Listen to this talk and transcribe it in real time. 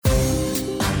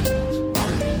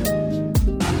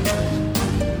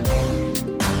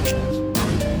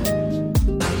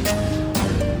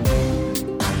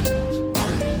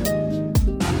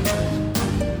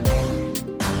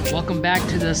back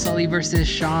to the Sully versus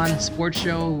Sean sports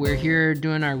show. We're here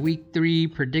doing our week 3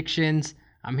 predictions.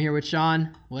 I'm here with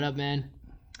Sean. What up, man?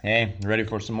 Hey, ready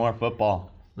for some more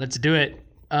football? Let's do it.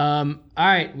 All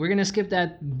right, we're going to skip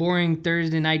that boring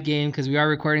Thursday night game because we are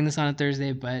recording this on a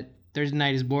Thursday, but Thursday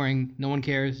night is boring. No one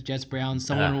cares. Jets, Browns,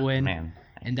 someone will win. Man.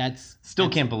 And that's...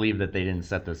 Can't believe that they didn't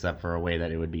set this up for a way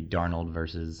that it would be Darnold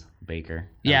versus Baker.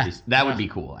 That would be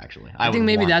cool, actually. I think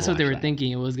maybe that's what they were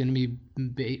thinking. It was going to be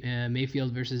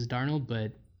Mayfield versus Darnold,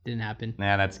 but didn't happen.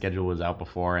 Nah, that schedule was out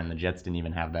before, and the Jets didn't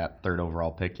even have that third overall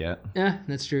pick yet. Yeah,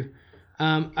 that's true.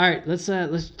 All right, let's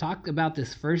talk about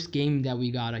this first game that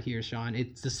we got here, Sean.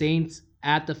 It's the Saints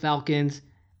at the Falcons,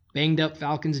 banged up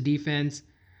Falcons defense.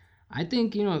 I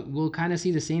think, we'll kind of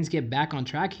see the Saints get back on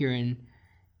track here, and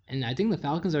I think the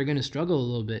Falcons are going to struggle a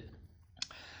little bit.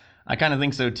 I kind of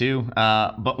think so too.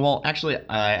 Actually,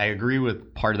 I agree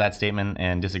with part of that statement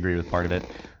and disagree with part of it.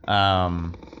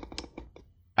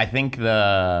 I think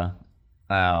the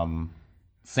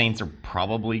Saints are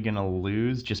probably going to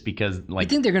lose just because, You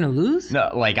think they're going to lose? No,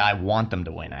 I want them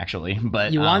to win, actually.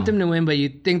 But you want them to win, but you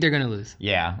think they're going to lose?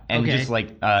 Yeah, and just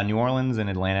New Orleans and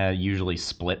Atlanta usually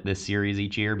split this series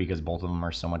each year because both of them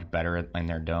are so much better in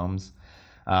their domes.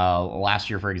 Last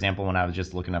year, for example, when I was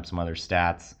just looking up some other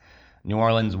stats, New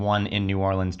Orleans won in New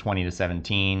Orleans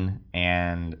 20-17,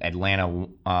 and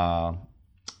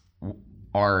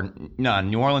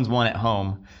New Orleans won at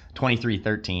home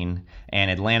 23-13,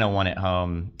 and Atlanta won at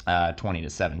home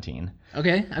 20-17.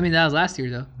 Okay, I mean that was last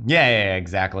year though. Yeah,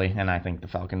 exactly. And I think the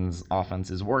Falcons' offense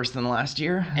is worse than last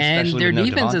year, and their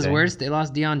defense is worse. They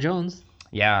lost Deion Jones.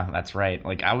 Yeah, that's right.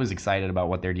 I was excited about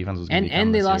what their defense was going to become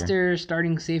and they this lost year. Their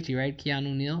starting safety, right?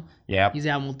 Keanu Neal. Yeah. He's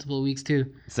out multiple weeks too.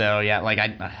 So, yeah, I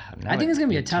think it's going to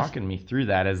be a tough... talking me through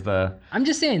that as the... I'm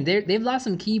just saying, they've lost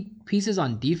some key pieces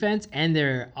on defense, and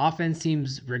their offense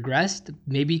seems regressed.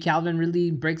 Maybe Calvin really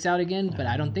breaks out again, but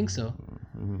I don't think so.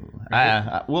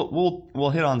 Right?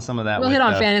 We'll hit on some of that. We'll hit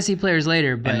on fantasy players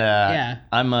later, but yeah.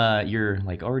 You're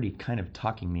already kind of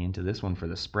talking me into this one for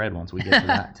the spread once we get to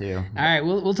that too. All right,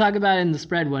 we'll talk about it in the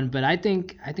spread one, but I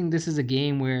think this is a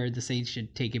game where the Saints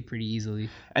should take it pretty easily.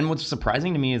 And what's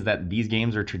surprising to me is that these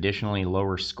games are traditionally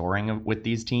lower scoring with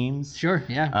these teams. Sure,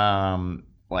 yeah.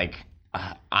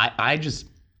 I just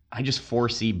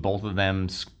foresee both of them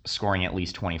scoring at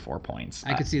least 24 points.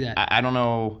 I could see that. I don't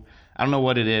know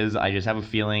what it is. I just have a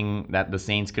feeling that the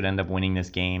Saints could end up winning this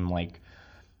game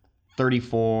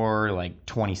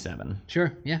 34-27.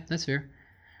 Sure. Yeah, that's fair.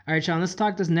 All right, Sean, let's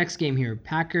talk this next game here.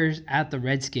 Packers at the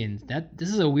Redskins. This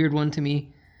is a weird one to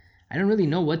me. I don't really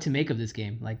know what to make of this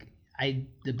game.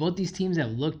 Both these teams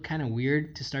have looked kind of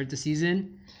weird to start the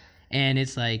season. And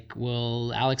it's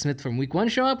will Alex Smith from week 1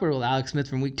 show up, or will Alex Smith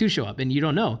from week 2 show up? And you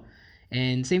don't know.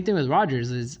 And same thing with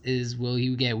Rodgers is will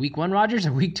he get week 1 Rodgers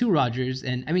or week 2 Rodgers?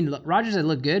 And I mean, Rodgers has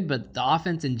looked good, but the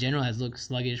offense in general has looked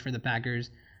sluggish for the Packers.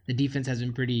 The defense has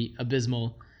been pretty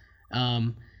abysmal.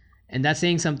 And that's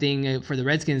saying something for the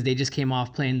Redskins. They just came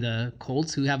off playing the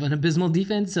Colts, who have an abysmal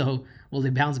defense. So will they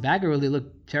bounce back, or will they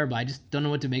look terrible? I just don't know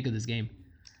what to make of this game.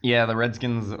 Yeah, the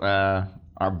Redskins are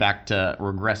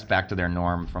regressed back to their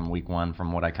norm from week 1,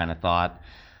 from what I kind of thought.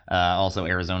 Also,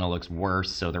 Arizona looks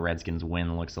worse, so the Redskins'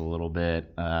 win looks a little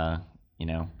bit,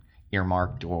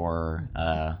 earmarked or...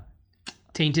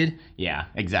 tainted? Yeah,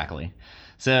 exactly.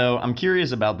 So I'm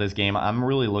curious about this game. I'm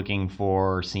really looking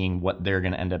for seeing what they're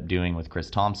going to end up doing with Chris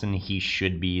Thompson. He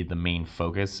should be the main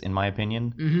focus, in my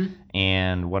opinion. Mm-hmm.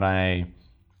 And what I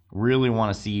really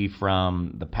want to see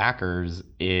from the Packers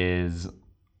is...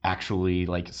 actually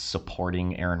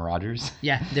supporting Aaron Rodgers.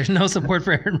 Yeah, there's no support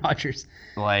for Aaron Rodgers.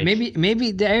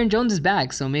 Maybe the Aaron Jones is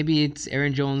back, so maybe it's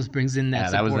Aaron Jones brings in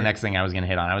that support. That was the next thing I was going to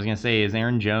hit on. I was going to say, is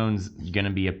Aaron Jones going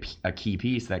to be a key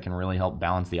piece that can really help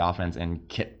balance the offense and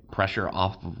get pressure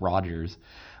off of Rodgers?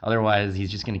 Otherwise, he's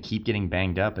just going to keep getting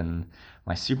banged up, and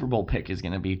my Super Bowl pick is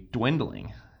going to be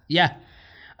dwindling. Yeah.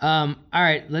 All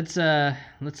right, let's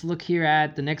look here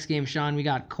at the next game, Sean. We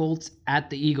got Colts at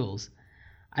the Eagles.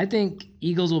 I think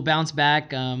Eagles will bounce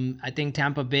back. I think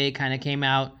Tampa Bay kind of came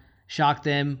out, shocked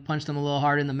them, punched them a little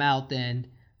hard in the mouth, and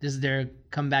this is their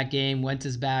comeback game. Wentz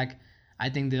is back. I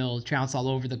think they'll trounce all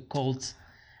over the Colts.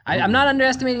 I'm not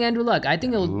underestimating Andrew Luck. I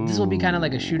think this will be kind of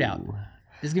like a shootout.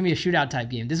 This is going to be a shootout type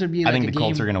game. This would be I think the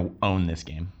Colts are going to own this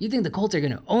game. You think the Colts are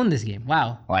going to own this game?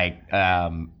 Wow.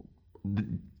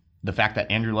 The fact that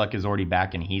Andrew Luck is already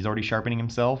back and he's already sharpening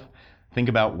himself. Think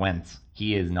about Wentz.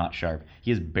 He is not sharp.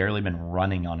 He has barely been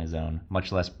running on his own,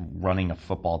 much less running a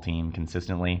football team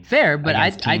consistently. Fair, but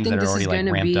I think this is going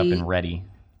to be ramped up and ready.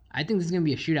 I think this is going to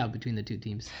be a shootout between the two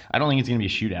teams. I don't think it's going to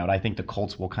be a shootout. I think the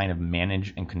Colts will kind of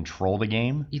manage and control the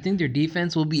game. You think their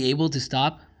defense will be able to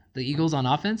stop The Eagles on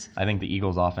offense? I think the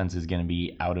Eagles' offense is going to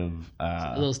be out of.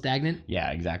 A little stagnant?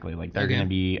 Yeah, exactly. Like they're Okay. going to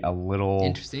be a little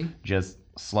Interesting. just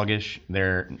sluggish.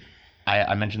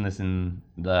 I mentioned this in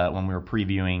when we were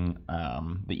previewing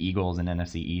the Eagles and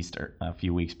NFC East a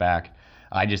few weeks back.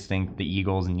 I just think the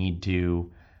Eagles need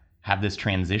to have this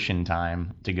transition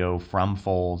time to go from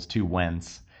Foles to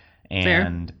Wentz, and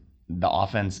Fair. the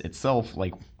offense itself,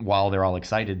 like while they're all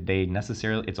excited,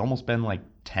 it's almost been like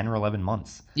 10 or 11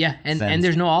 months. Yeah, and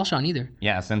there's no Alshon either.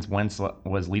 Yeah, since Wentz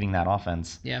was leading that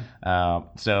offense. Yeah.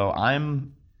 So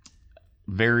I'm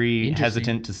very Interesting.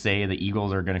 hesitant to say the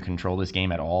Eagles are going to control this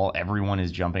game at all. Everyone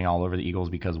is jumping all over the Eagles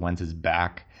because Wentz is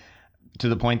back. To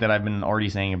the point that I've been already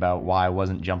saying about why I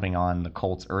wasn't jumping on the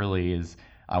Colts early is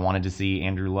I wanted to see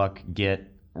Andrew Luck get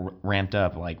ramped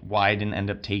up. Like why I didn't end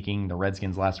up taking the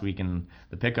Redskins last week in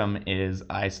the pick'em is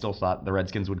I still thought the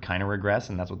Redskins would kind of regress,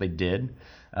 and that's what they did.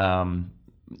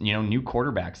 New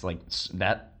quarterbacks like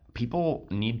that. People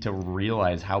need to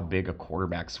realize how big a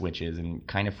quarterback switch is and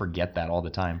kind of forget that all the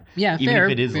time. Yeah, even fair,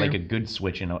 if it is fair. like a good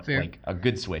switch like a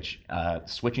good switch.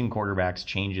 Switching quarterbacks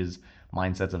changes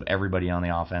mindsets of everybody on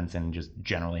the offense and just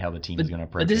generally how the team is going to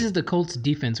approach it. But this is the Colts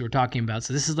defense we're talking about.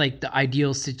 So this is like the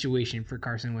ideal situation for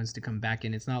Carson Wentz to come back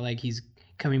in. It's not like he's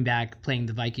coming back playing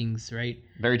the Vikings, right?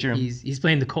 Very true. He's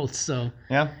playing the Colts, so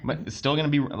yeah, but it's still going to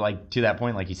be like to that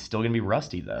point. Like he's still going to be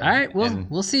rusty though. All right,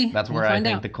 we'll see. That's where I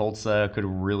think the Colts could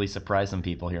really surprise some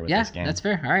people here with this game. Yeah, that's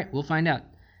fair. All right, we'll find out.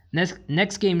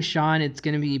 Next game, Sean. It's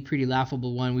going to be a pretty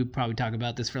laughable one. We probably talk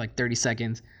about this for like 30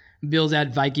 seconds. Bills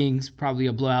at Vikings, probably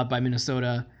a blowout by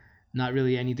Minnesota. Not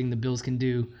really anything the Bills can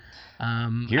do.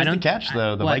 Here's the catch,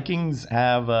 though. The Vikings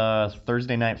have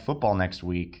Thursday Night Football next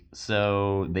week,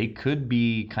 so they could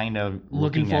be kind of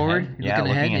looking forward. Ahead. Yeah,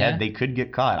 looking ahead. Yeah. They could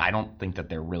get caught. I don't think that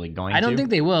they're really going to. I don't think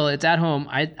they will. It's at home.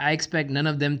 I expect none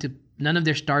of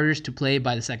their starters to play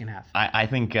by the second half. I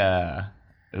think. I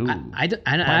don't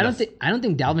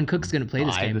think Dalvin Cook's going to play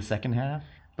this game. By the second half?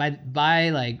 By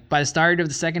the start of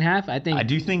the second half, I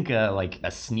do think like a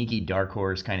sneaky dark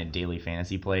horse kind of daily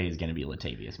fantasy play is going to be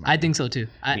Latavius Murray. I think so too.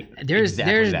 They're talking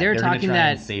gonna try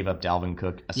that and save up Dalvin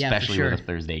Cook, especially with a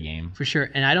Thursday game. For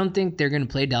sure, and I don't think they're going to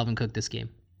play Dalvin Cook this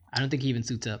game. I don't think he even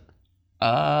suits up.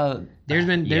 There's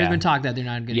been talk that they're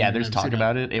not going to. Yeah, there's talk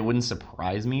about it. It wouldn't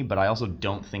surprise me, but I also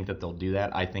don't think that they'll do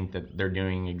that. I think that they're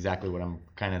doing exactly what I'm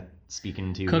kind of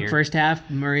speaking to. Cook here. First half,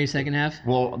 Murray second half.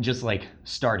 Well, just like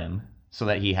start him. So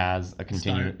that he has a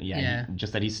continued,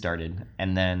 just that he started,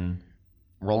 and then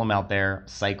roll him out there,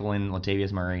 cycle in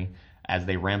Latavius Murray. As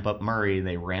they ramp up Murray,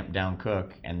 they ramp down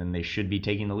Cook, and then they should be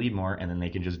taking the lead more, and then they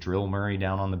can just drill Murray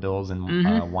down on the Bills and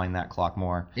wind that clock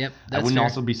more. Yep, I wouldn't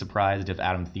also be surprised if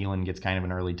Adam Thielen gets kind of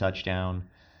an early touchdown.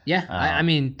 Yeah, I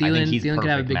mean, Thielen could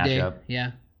have a big matchup. day.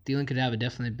 Yeah, Thielen could have a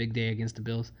definitely big day against the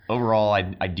Bills. Overall,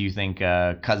 I do think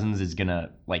Cousins is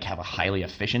gonna have a highly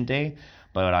efficient day.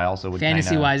 But I also would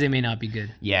fantasy-wise, they may not be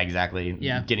good. Yeah, exactly.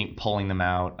 Yeah. Pulling them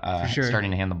out,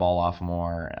 starting to hand the ball off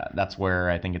more. That's where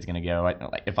I think it's going to go.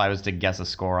 If I was to guess a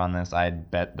score on this,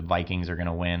 I'd bet the Vikings are going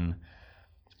to win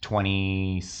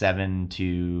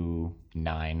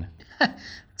 27-9.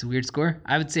 It's a weird score.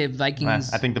 I would say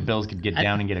Vikings. I think the Bills could get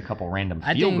down and get a couple random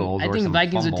field goals. I think the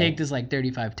Vikings would take this like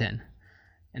 35-10.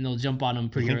 And they'll jump on them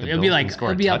pretty early. It'll be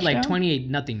up like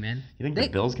 28-0, man. You think the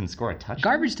Bills can score a touchdown?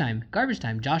 Garbage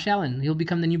time. Josh Allen, he'll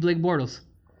become the new Blake Bortles.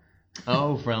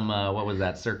 Oh, from what was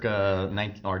that? Circa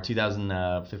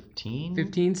 2015?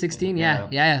 15, 16,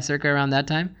 yeah, circa around that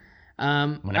time.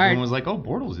 When everyone was like, "Oh,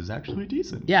 Bortles is actually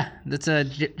decent." Yeah, that's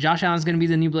Josh Allen's gonna be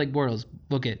the new Blake Bortles.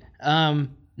 Book it.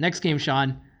 Next game,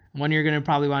 Sean, one you're gonna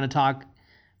probably want to talk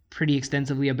pretty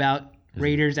extensively about.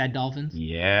 Raiders at Dolphins.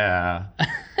 Yeah.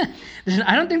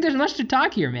 I don't think there's much to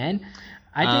talk here, man.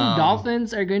 I think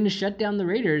Dolphins are going to shut down the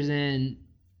Raiders, and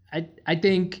I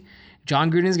think John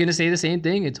Gruden is going to say the same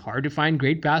thing. It's hard to find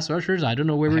great pass rushers. I don't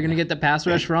know where we're going to get the pass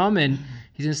rush from, and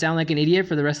he's going to sound like an idiot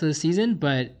for the rest of the season,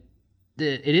 but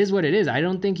it is what it is. I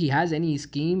don't think he has any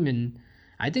scheme, and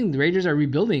I think the Raiders are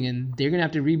rebuilding, and they're going to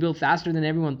have to rebuild faster than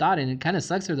everyone thought, and it kind of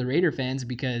sucks for the Raider fans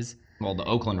because... Well, the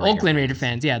Oakland Raider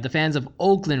fans. Yeah, the fans of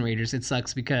Oakland Raiders. It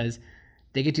sucks because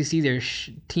they get to see their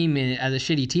team as a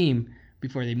shitty team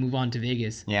before they move on to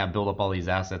Vegas. Yeah, build up all these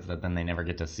assets that then they never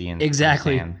get to see in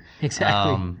Exactly.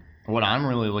 What I'm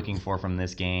really looking for from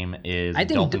this game is the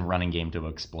Dolphin running game to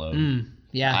explode.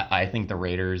 Yeah. I think the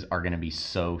Raiders are going to be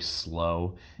so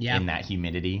slow in that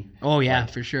humidity. Oh, yeah,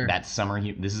 for sure. That summer,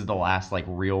 this is the last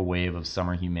real wave of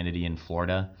summer humidity in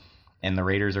Florida, and the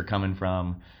Raiders are coming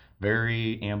from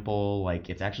very ample,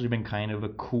 it's actually been kind of a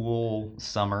cool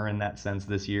summer in that sense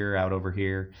this year out over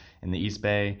here in the East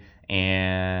Bay,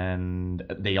 And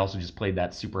they also just played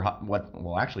that super hot. What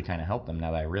will actually kind of help them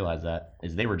now that I realize that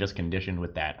is they were just conditioned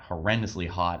with that horrendously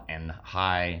hot and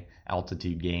high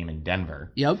altitude game in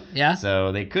Denver. Yep. Yeah.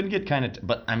 So they could get kind of,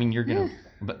 but I mean, you're gonna,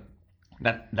 but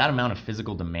that amount of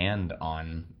physical demand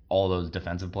on all those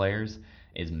defensive players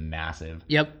is massive.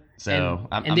 Yep. So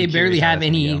and they barely have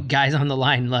any guys on the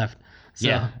line left. So.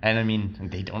 Yeah, and I mean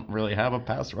they don't really have a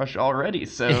pass rush already,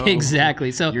 so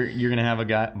exactly. So you're gonna have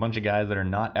a bunch of guys that are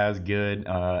not as good,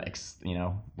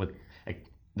 with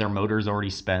their motors already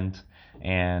spent,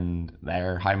 and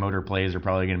their high motor plays are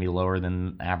probably gonna be lower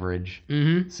than average.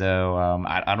 Mm-hmm. So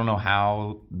I don't know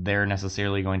how they're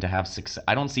necessarily going to have success.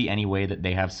 I don't see any way that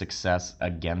they have success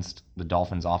against the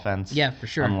Dolphins' offense. Yeah, for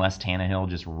sure. Unless Tannehill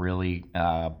just really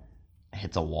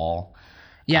hits a wall.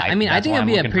 Yeah, I mean, I think it'll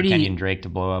be a pretty. For Kenyon Drake to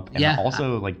blow up, and yeah,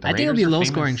 also like the I think it'll Raiders be low famous.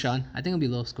 scoring, Sean. I think it'll be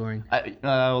low scoring.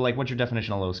 Like, what's your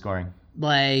definition of low scoring?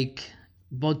 Like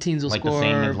both teams will like score the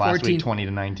same as last 14... week,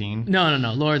 20-19. No,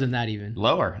 lower than that even.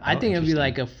 Lower. I think it'll be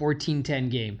like a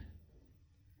 14-10 game.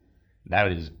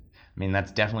 That is, I mean,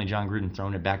 that's definitely John Gruden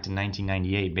throwing it back to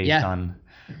 1998 based on.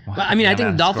 But I mean, I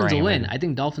think Dolphins will win. I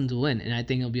think Dolphins will win, and I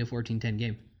think it'll be a 14-10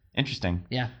 game. Interesting.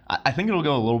 Yeah. I think it'll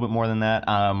go a little bit more than that.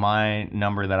 My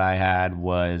number that I had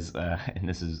was, and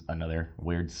this is another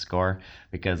weird score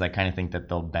because I kind of think that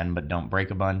they'll bend but don't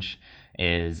break a bunch,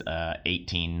 is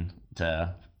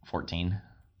 18-14.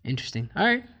 Interesting. All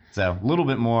right. So a little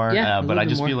bit more, but I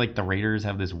just more. feel like the Raiders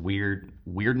have this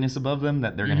weirdness above them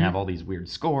that they're going to have all these weird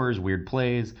scores, weird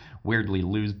plays, weirdly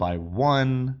lose by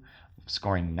 1,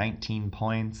 scoring 19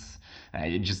 points.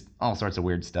 Just all sorts of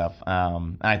weird stuff.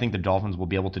 I think the Dolphins will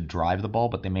be able to drive the ball,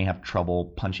 but they may have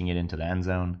trouble punching it into the end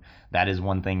zone. That is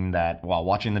one thing that, while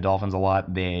watching the Dolphins a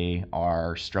lot, they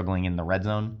are struggling in the red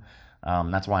zone.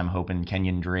 That's why I'm hoping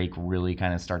Kenyon Drake really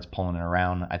kind of starts pulling it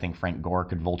around. I think Frank Gore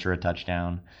could vulture a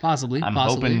touchdown. Possibly. I'm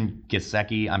hoping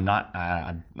Gesicki. I'm not.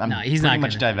 I'm he's pretty not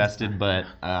much divested, but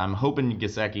I'm hoping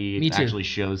Gesicki actually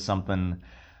shows something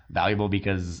valuable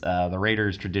because the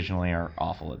Raiders traditionally are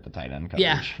awful at the tight end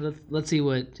coverage. Yeah, let's see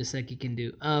what Gesicki can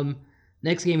do.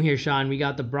 Next game here, Sean, we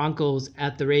got the Broncos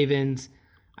at the Ravens.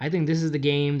 I think this is the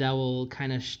game that will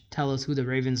kind of tell us who the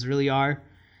Ravens really are.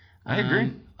 I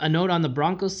agree. A note on the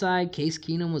Broncos side, Case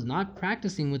Keenum was not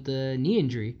practicing with the knee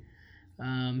injury.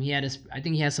 I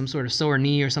think he has some sort of sore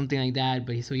knee or something like that,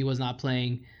 so he was not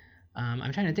playing.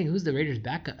 I'm trying to think who's the Raiders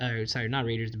backup. Not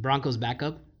Raiders, the Broncos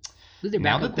backup.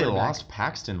 Now that they lost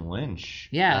Paxton Lynch.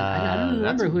 Yeah, I don't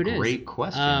remember who it is. Great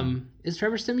question. Is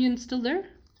Trevor Siemian still there?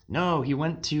 No, he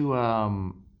went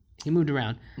to. He moved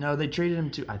around. No, they traded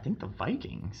him to, I think, the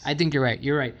Vikings. I think you're right.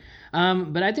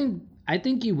 But I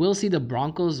think you will see the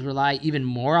Broncos rely even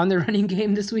more on their running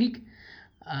game this week.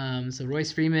 So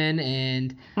Royce Freeman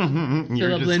and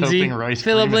Philip Lindsay.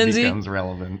 Philip Lindsay becomes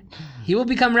relevant. He will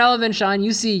become relevant, Sean.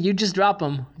 You just drop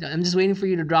him. I'm just waiting for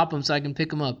you to drop him so I can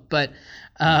pick him up. But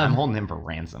I'm holding him for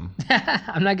ransom.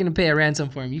 I'm not going to pay a ransom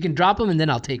for him. You can drop him and then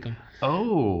I'll take him.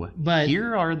 Oh, but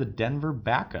here are the Denver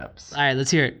backups. All right,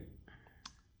 let's hear it.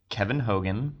 Kevin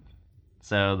Hogan.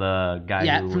 So the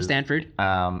guy from Stanford.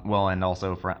 And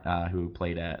also who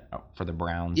played for the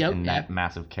Browns in that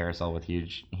massive carousel with Hugh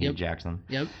Jackson.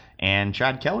 Yep. And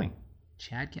Chad Kelly.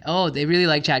 They really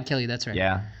like Chad Kelly. That's right.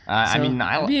 Yeah. I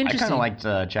kind of liked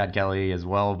Chad Kelly as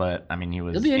well, but I mean he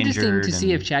was. It'll be interesting to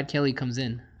see if Chad Kelly comes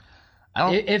in.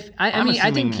 I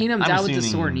think Keenum's out with the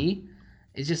sore knee.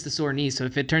 It's just a sore knee. So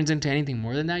if it turns into anything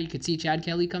more than that, you could see Chad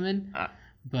Kelly come in.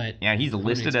 But yeah, he's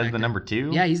listed as the number 2.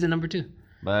 Yeah, he's the number 2.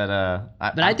 But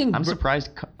I think I'm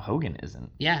surprised Hogan isn't.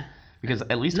 Yeah. Because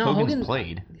at least Hogan's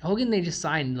played. Hogan they just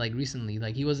signed recently.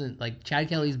 He wasn't Chad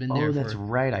Kelly's been there. Oh, that's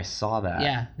right. I saw that.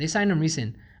 Yeah, they signed him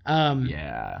recent.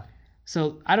 Yeah.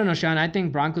 So I don't know, Sean. I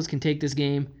think Broncos can take this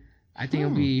game. I think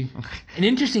it'll be an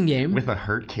interesting game. With a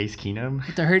hurt Case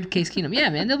Keenum? Yeah,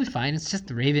 man, they'll be fine. It's just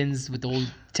the Ravens with the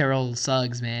old Terrell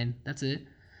Suggs, man. That's it.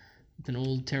 It's an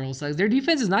old Terrell Suggs. Their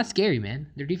defense is not scary, man.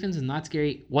 Their defense is not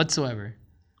scary whatsoever.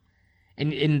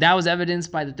 And that was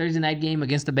evidenced by the Thursday night game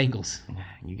against the Bengals.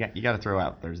 You got to throw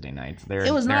out Thursday nights. They're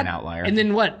an outlier. And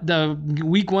then what? The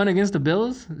week 1 against the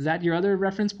Bills? Is that your other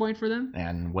reference point for them?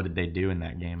 And what did they do in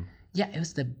that game? Yeah, it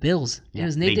was the Bills. Yeah, it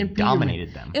was Nathan Peterman. They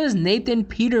dominated them. It was Nathan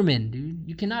Peterman, dude.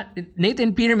 You cannot.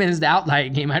 Nathan Peterman is the outlier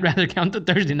game. I'd rather count the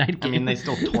Thursday night game. I mean, they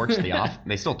still torched their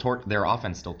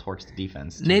offense still torched the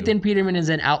defense. Too. Neithan Peterman is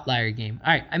an outlier game.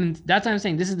 All right, I mean that's what I'm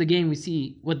saying. This is the game we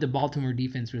see what the Baltimore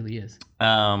defense really is.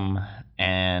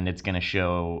 And it's gonna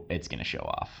show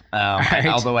off. Right.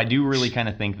 Although I do really kind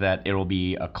of think that it'll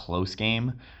be a close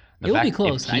game. It will be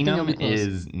close. If I think it'll be Keenum close.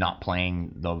 is not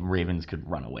playing, the Ravens could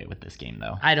run away with this game,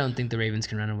 though. I don't think the Ravens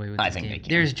can run away with I this think game. they can.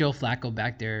 There's Joe Flacco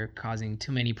back there causing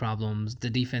too many problems. The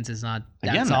defense is not that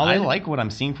Again, solid. I like what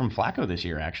I'm seeing from Flacco this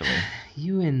year, actually.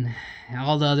 You and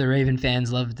all the other Raven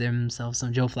fans love themselves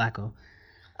some Joe Flacco.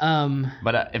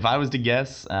 But if I was to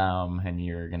guess, and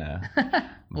you're gonna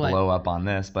What? blow up on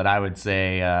this, but I would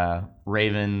say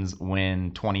Ravens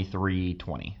win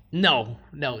 23-20. No.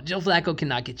 Joe Flacco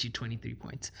cannot get you 23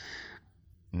 points.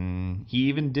 He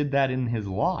even did that in his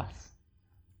loss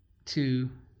To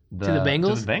the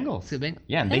Bengals? To the Bengals. To the Bengals.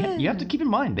 Yeah, and you have to keep in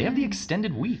mind they have the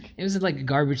extended week. It was like a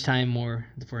garbage time more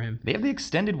for him. They have the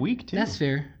extended week too. That's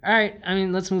fair. All right. I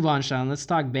mean, let's move on, Sean. Let's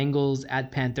talk Bengals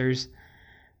at Panthers.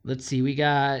 Let's see. We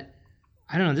got,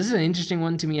 I don't know. This is an interesting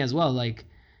one to me as well. Like,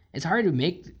 it's hard to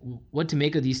make what to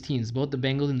make of these teams, both the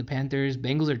Bengals and the Panthers.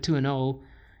 Bengals are 2-0,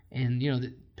 and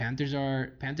the Panthers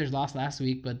lost last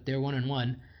week, but they're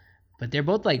 1-1. But they're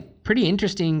both like pretty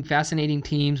interesting, fascinating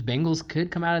teams. Bengals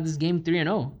could come out of this game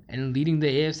 3-0 and leading the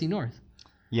AFC North.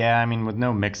 Yeah, I mean, with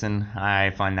no Mixon, I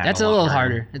find that That's a little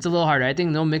harder. It's a little harder. I think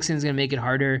no Mixon is gonna make it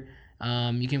harder.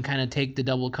 You can kind of take the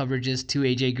double coverages to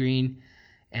AJ Green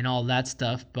and all that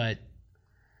stuff, but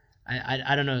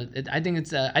I don't know. I think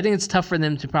it's tough for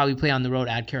them to probably play on the road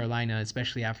at Carolina,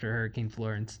 especially after Hurricane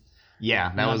Florence.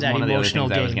 Yeah, that was one of the other things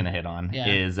I was going to hit on. Yeah.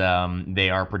 Is they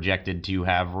are projected to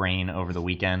have rain over the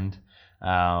weekend,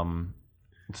 and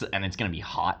it's going to be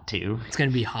hot too. It's going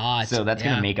to be hot, so that's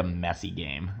going to make a messy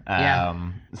game.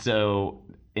 So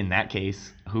in that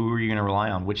case, who are you going to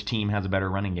rely on? Which team has a better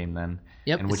running game then?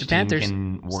 Yep, and which team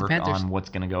can work on what's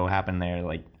going to go happen there?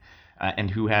 Like.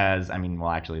 And who has,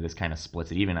 actually, this kind of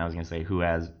splits it even. I was going to say who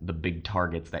has the big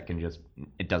targets that can just,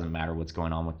 it doesn't matter what's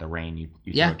going on with the rain. You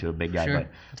throw it to a big guy. Sure.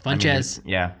 But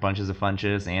Funches. Bunches of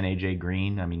Funches and AJ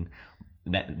Green.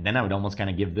 Then I would almost kind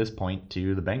of give this point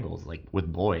to the Bengals, like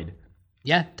with Boyd.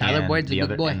 Yeah, Tyler Boyd's a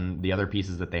good boy. And the other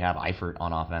pieces that they have, Eifert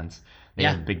on offense. They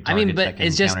have big targets but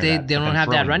it's just they don't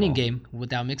have that running ball. Game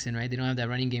without Mixon, right? They don't have that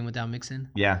running game without Mixon.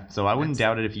 Yeah, so I wouldn't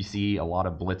doubt it if you see a lot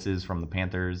of blitzes from the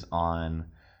Panthers on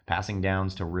passing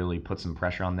downs to really put some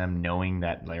pressure on them, knowing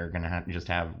that they're going to just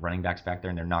have running backs back there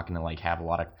and they're not going to have a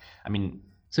lot of.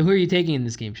 So who are you taking in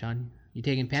this game, Sean? You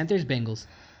taking Panthers, Bengals?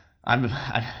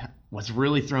 What's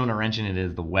really throwing a wrench in it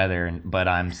is the weather, but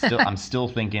I'm still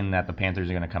thinking that the Panthers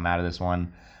are going to come out of this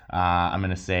one. I'm going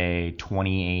to say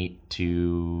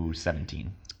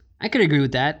 28-17. I could agree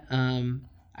with that.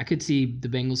 I could see the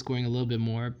Bengals scoring a little bit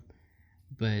more.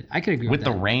 But I could agree with that.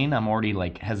 With the rain, I'm already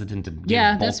hesitant to give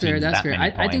that's fair. That's fair.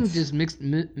 I think just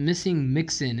missing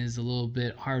Mixon is a little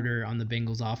bit harder on the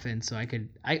Bengals offense. So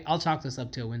I'll chalk this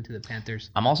up to a win to the Panthers.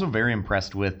 I'm also very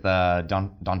impressed with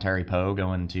Dontari Poe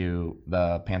going to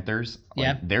the Panthers.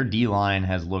 Their D-line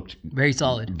has looked very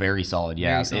solid. Very solid.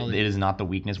 Yeah, very solid. It is not the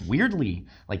weakness. Weirdly,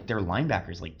 their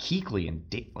linebackers, Kuechly and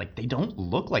they don't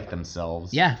look like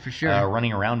themselves. Yeah, for sure.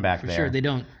 Running around back there. For sure, they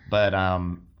don't. But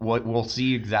we'll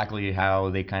see exactly how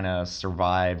they kind of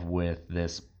survive with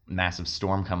this massive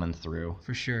storm coming through.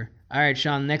 For sure. All right,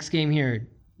 Sean, next game here.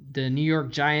 The New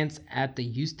York Giants at the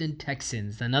Houston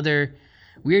Texans. Another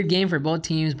weird game for both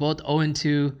teams, both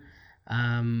 0-2.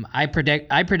 I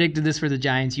predicted this for the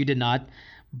Giants. You did not.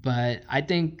 But I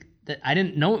think that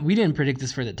we didn't predict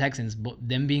this for the Texans,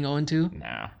 them being 0-2.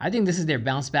 No. I think this is their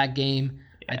bounce back game.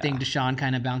 Yeah. I think Deshaun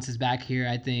kind of bounces back here.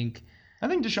 I think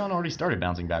Deshaun already started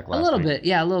bouncing back last week. A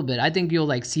little bit. I think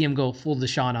you'll see him go full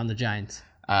Deshaun on the Giants.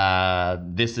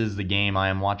 This is the game I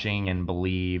am watching and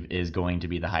believe is going to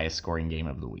be the highest scoring game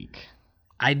of the week.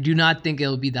 I do not think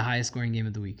it'll be the highest scoring game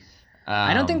of the week.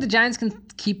 I don't think the Giants can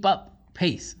keep up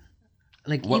pace.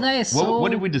 Eli is so... What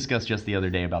did we discuss just the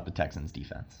other day about the Texans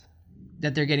defense?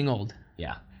 That they're getting old.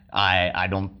 Yeah. I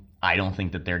don't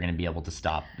think that they're going to be able to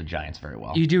stop the Giants very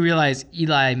well. You do realize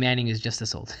Eli Manning is just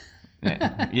as old.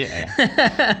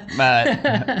 Yeah.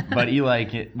 but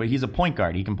Eli, he's a point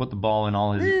guard. He can put the ball in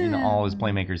all his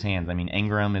playmakers' hands.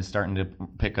 Ingram is starting to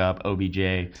pick up.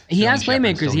 OBJ. He has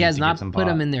playmakers. He has not put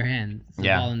them in their hands.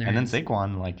 Yeah, and then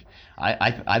Saquon.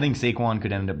 I think Saquon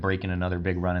could end up breaking another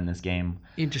big run in this game.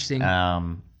 Interesting.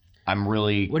 I'm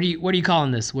really. What are you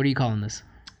calling this?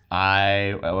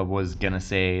 I was gonna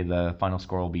say the final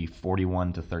score will be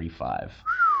 41-35.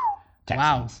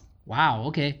 Texans. Wow.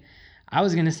 Okay. I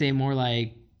was going to say more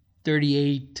like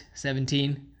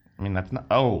 38-17. That's not...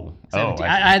 17.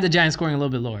 I had the Giants scoring a little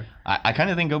bit lower. I kind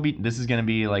of think this is going to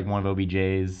be like one of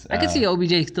OBJ's... I could see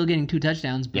OBJ still getting 2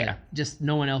 touchdowns, but just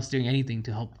no one else doing anything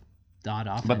to help the odd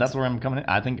offense. But that's where I'm coming in.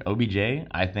 I think OBJ,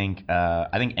 I think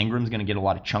Ingram's going to get a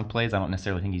lot of chunk plays. I don't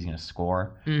necessarily think he's going to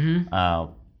score. Mm-hmm.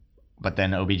 But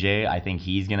then OBJ, I think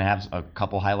he's going to have a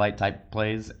couple highlight type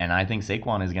plays, and I think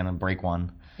Saquon is going to break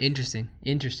one. Interesting.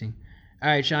 All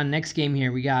right, Sean, next game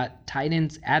here. We got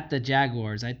Titans at the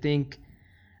Jaguars.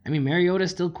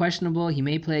 Mariota's still questionable. He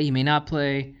may play, he may not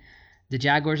play. The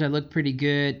Jaguars have looked pretty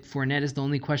good. Fournette is the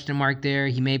only question mark there.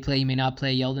 He may play, he may not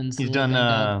play. Yeldon's He's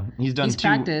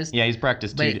practiced. Yeah, he's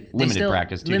practiced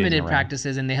limited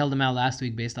practices, and they held him out last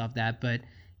week based off that. But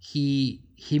he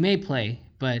may play,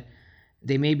 but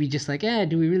they may be just like,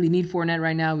 do we really need Fournette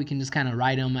right now? We can just kind of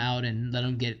ride him out and let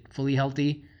him get fully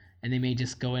healthy. And they may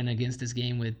just go in against this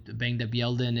game with banged up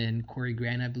Yeldon and Corey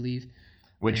Grant, I believe.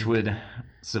 Which would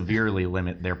severely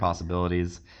limit their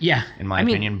possibilities, in my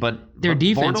opinion. But their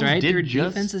defense, Bortles right? Their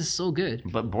defense is so good.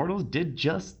 But Bortles did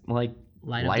just light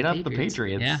up the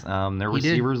Patriots. Yeah. Their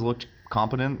receivers looked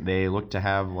competent. They looked to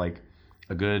have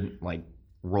a good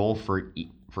role for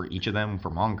each of them,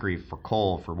 for Moncrief, for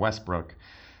Cole, for Westbrook.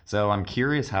 So I'm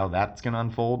curious how that's going to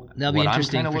unfold. That'll be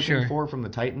interesting. What I'm kind of looking for from the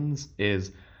Titans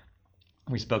is,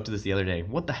 we spoke to this the other day,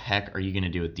 what the heck are you going to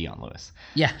do with Dion Lewis?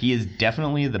 Yeah. He is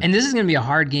definitely and this is going to be a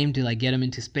hard game to get him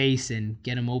into space and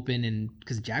get him open, and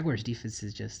because Jaguars defense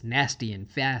is just nasty and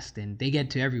fast and they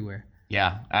get to everywhere.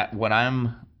 Yeah.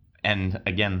 And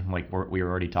again, we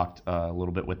already talked a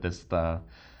little bit with this, the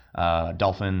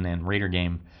Dolphin and Raider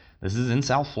game. This is in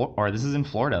this is in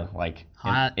Florida,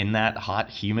 in that hot,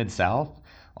 humid South.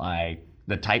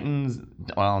 The Titans,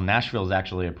 Nashville is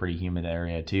actually a pretty humid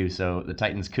area too, so the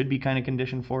Titans could be kind of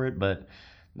conditioned for it, but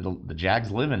the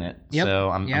Jags live in it. Yep. So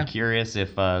I'm curious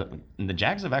if the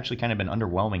Jags have actually kind of been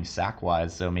underwhelming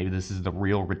sack-wise, so maybe this is the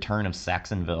real return of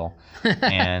Saxonville,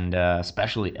 and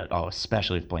especially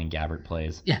if Blaine Gabbert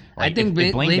plays. Yeah, I think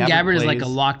Blaine Gabbert is a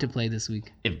lock to play this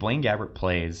week. If Blaine Gabbert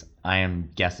plays, I am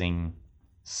guessing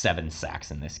 7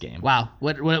 sacks in this game. Wow.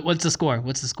 What's the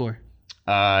score?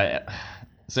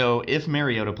 So if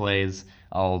Mariota plays,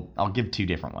 I'll give 2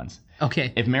 different ones.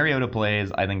 Okay. If Mariota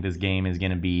plays, I think this game is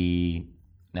going to be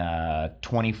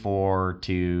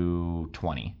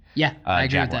 24-20. Yeah, I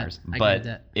agree Jaguars. With that.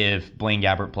 But if Blaine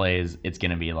Gabbert plays, it's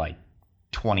going to be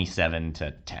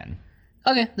 27-10.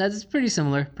 Okay, that's pretty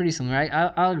similar.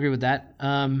 I'll agree with that.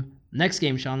 Next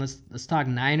game, Sean. Let's talk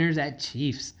Niners at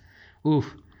Chiefs.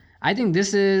 Oof. I think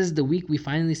this is the week we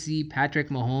finally see Patrick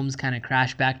Mahomes kind of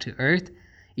crash back to earth,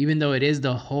 even though it is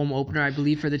the home opener, I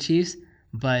believe, for the Chiefs.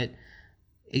 But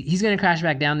he's going to crash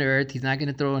back down to earth. He's not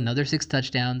going to throw another 6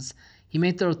 touchdowns. He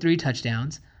may throw 3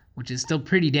 touchdowns, which is still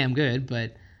pretty damn good.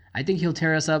 But I think he'll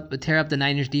tear up the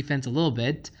Niners defense a little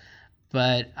bit.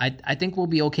 But I think we'll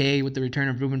be okay with the return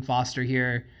of Reuben Foster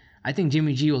here. I think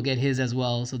Jimmy G will get his as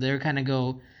well. So they'll kind of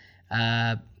go...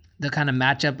 they'll kind of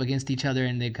match up against each other,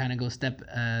 and they kind of go step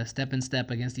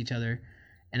against each other.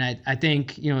 And I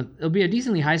think, it'll be a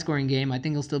decently high-scoring game. I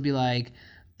think it'll still be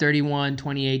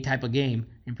 31-28 type of game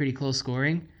and pretty close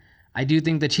scoring. I do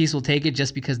think the Chiefs will take it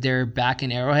just because they're back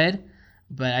in Arrowhead.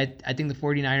 But I think the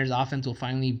 49ers offense will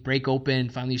finally break open,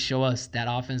 finally show us that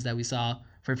offense that we saw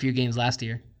for a few games last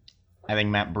year. I think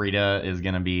Matt Breida is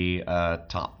going to be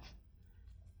top.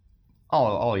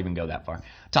 I'll even go that far.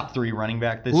 Top 3 running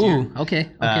back this year. Okay.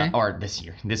 Or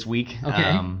this week.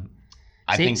 Okay.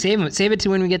 Save it to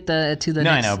when we get to the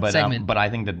next segment. But I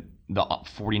think that the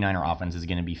 49er offense is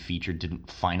going to be featured to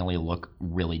finally look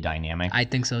really dynamic. I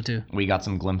think so too. We got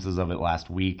some glimpses of it last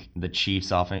week. The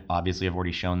Chiefs obviously have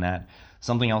already shown that.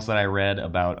 Something else that I read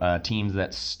about teams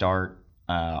that start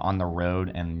on the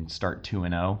road and start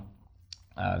 2-0.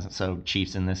 So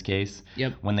Chiefs in this case.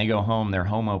 Yep. When they go home, their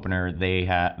home opener,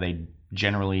 they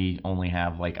generally only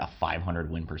have a 500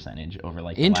 win percentage over the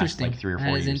last 3 or 4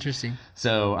 years. That is interesting.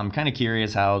 So I'm kind of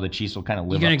curious how the Chiefs will kind of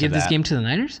live up to that. You going to give this game to the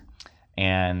Niners?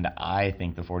 And I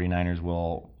think the 49ers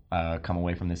will come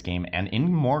away from this game and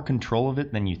in more control of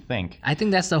it than you think. I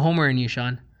think that's the homer in you,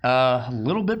 Sean. A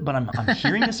little bit, but I'm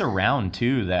hearing this around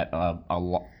too, that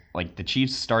the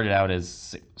Chiefs started out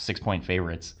as 6-point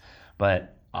favorites,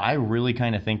 but I really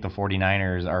kind of think the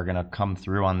 49ers are going to come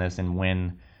through on this and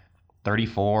win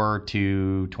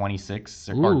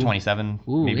 34-26 or 27,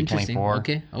 maybe 24.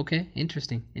 Okay.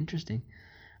 Interesting.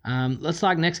 Let's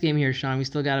talk next game here, Sean. We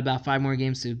still got about 5 more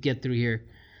games to get through here.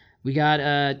 We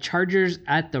got Chargers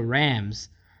at the Rams.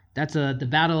 That's the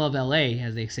Battle of LA,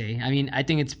 as they say. I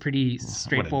think it's pretty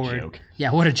straightforward. What a joke.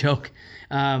 Yeah, what a joke.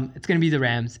 It's going to be the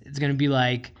Rams. It's going to be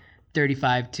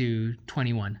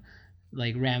 35-21.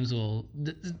 Rams will...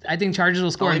 I think Chargers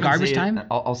will score in garbage time.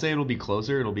 I'll say it'll be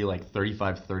closer. It'll be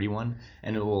 35-31.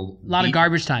 And it will... A lot of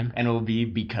garbage time. And it will be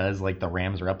because the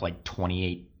Rams are up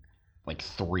 28...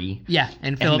 3. Yeah,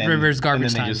 and Phillip Rivers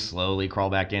garbage time. And then they just slowly crawl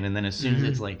back in. And then as soon as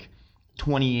it's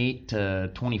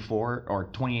 28-24 or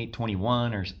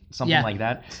 28-21 or something like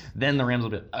that, then the Rams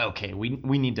will be okay.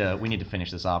 We need to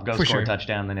finish this off. Go For score sure. a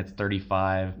touchdown, then it's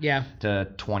 35 Yeah. to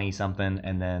 20 something,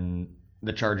 and then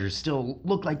the Chargers still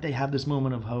look like they have this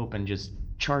moment of hope and just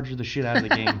charge the shit out of the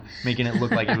game, making it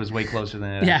look like it was way closer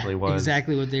than it actually was.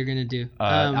 Exactly what they're gonna do.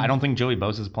 I don't think Joey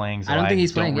Bosa's playing, so I don't think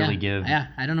he's playing. Really I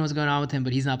don't know what's going on with him,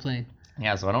 but he's not playing.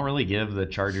 Yeah, so I don't really give the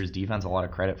Chargers defense a lot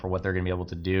of credit for what they're going to be able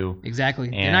to do. Exactly.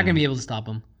 And they're not going to be able to stop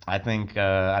him. I think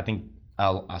a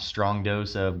strong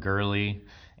dose of Gurley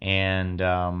and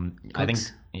I think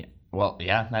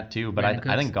that too. But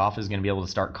I think Goff is going to be able to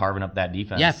start carving up that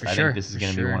defense. Yeah, for sure. I think this is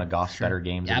going to be one of Goff's better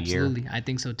games of the year. Absolutely, I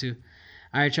think so too.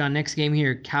 All right, Sean. Next game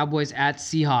here: Cowboys at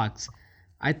Seahawks.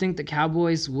 I think the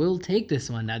Cowboys will take this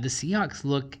one. Now the Seahawks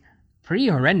look pretty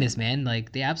horrendous, man.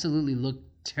 Like they absolutely look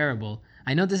terrible.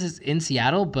 I know this is in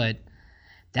Seattle, but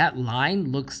that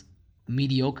line looks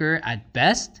mediocre at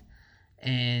best.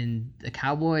 And the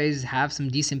Cowboys have some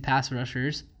decent pass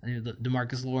rushers,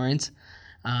 DeMarcus Lawrence.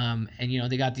 And,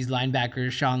 they got these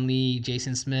linebackers, Sean Lee,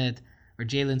 Jalen Smith,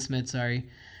 sorry.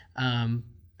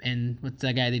 And what's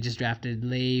that guy they just drafted?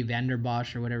 Leigh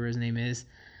Vanderbosch or whatever his name is.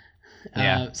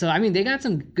 Yeah. So, they got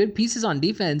some good pieces on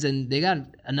defense, and they got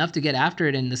enough to get after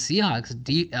it. And the Seahawks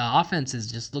offense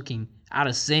is just looking out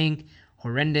of sync.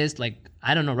 Horrendous. Like,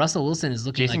 I don't know. Russell Wilson is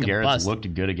looking Jason like Garrett's a bust.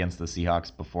 looked good against the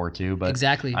Seahawks before too, but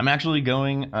exactly. I'm actually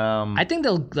going. I think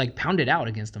they'll pound it out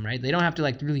against them, right? They don't have to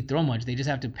really throw much. They just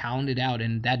have to pound it out,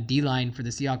 and that D line for the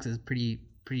Seahawks is pretty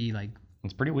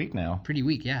it's pretty weak now. Pretty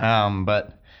weak, yeah.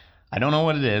 But I don't know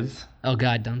what it is. Oh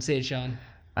God, don't say it, Sean.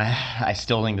 I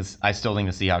still think the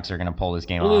Seahawks are going to pull this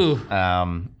game off.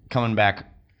 Coming back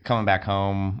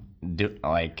home.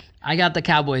 I got the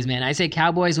Cowboys, man. I say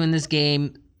Cowboys win this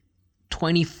game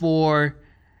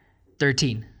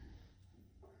 24-13.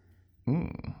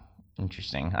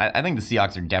 Interesting. I think the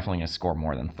Seahawks are definitely going to score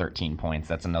more than 13 points.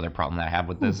 That's another problem that I have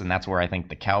with this, and that's where I think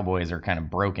the Cowboys are kind of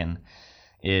broken.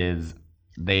 I think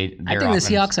the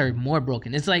Seahawks are more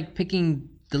broken. It's like picking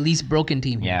the least broken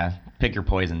team here. Yeah, pick your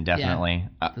poison, definitely.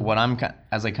 Yeah.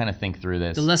 As I kind of think through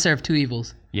this, the lesser of two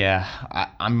evils. Yeah,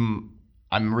 I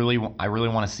really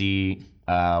want to see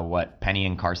what Penny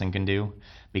and Carson can do,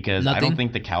 because I don't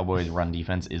think the Cowboys' run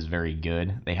defense is very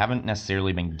good. They haven't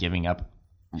necessarily been giving up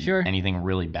anything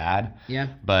really bad. Yeah.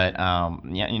 But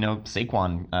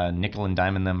Saquon nickel and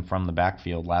diming them from the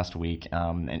backfield last week.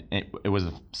 And it was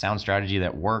a sound strategy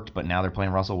that worked, but now they're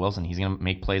playing Russell Wilson. He's going to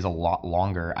make plays a lot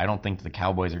longer. I don't think the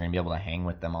Cowboys are going to be able to hang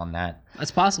with them on that.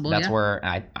 That's possible. That's where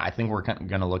I think we're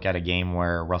going to look at a game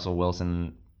where Russell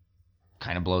Wilson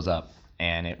kind of blows up,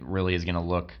 and it really is going to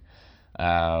look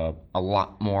a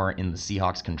lot more in the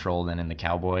Seahawks' control than in the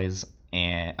Cowboys.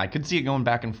 And I could see it going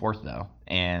back and forth though.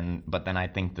 But then I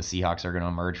think the Seahawks are going to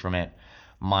emerge from it.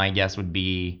 My guess would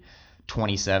be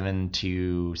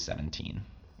 27-17.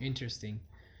 Interesting,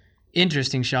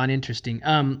 Sean. Interesting.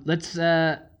 Let's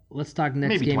talk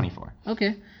next Maybe game. 24.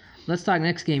 Okay. Let's talk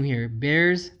next game here.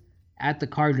 Bears at the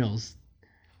Cardinals.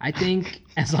 I think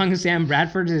as long as Sam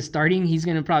Bradford is starting, he's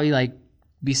going to probably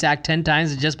be sacked 10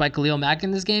 times just by Khalil Mack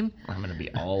in this game. I'm going to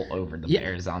be all over the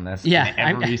Bears on this. Yeah. In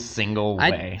every single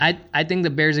way. I think the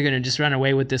Bears are going to just run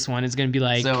away with this one. It's going to be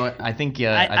like... So I think...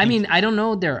 I don't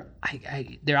know. Their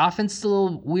offense is a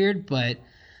little weird, but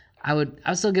I would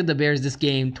still give the Bears this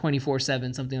game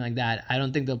 24-7, something like that. I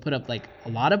don't think they'll put up a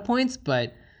lot of points,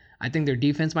 but I think their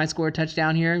defense might score a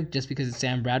touchdown here just because it's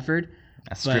Sam Bradford.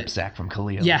 A strip sack from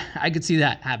Khalil. Yeah, I could see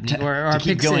that happening. Or to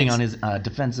keep going six. on his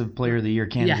Defensive Player of the Year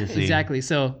candidacy. Yeah, exactly.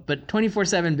 So, but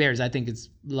 24-7 Bears, I think it's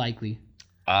likely.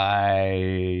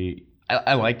 I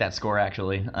like that score,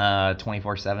 actually.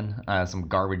 24-7. Some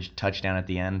garbage touchdown at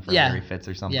the end for Larry Fitz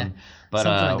or something. Yeah, but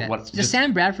something like that. Just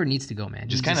Sam Bradford needs to go, man.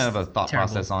 Just kind of a thought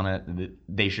process on it.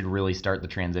 They should really start the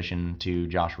transition to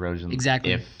Josh Rosen.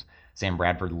 Exactly. If Sam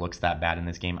Bradford looks that bad in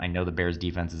this game. I know the Bears'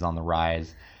 defense is on the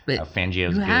rise. But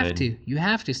Fangio's good. You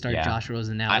have to start Josh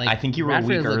Rosen now. I think you were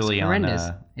Bradford weak early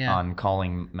on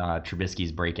calling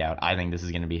Trubisky's breakout. I think this is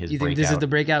going to be his breakout. You think this is the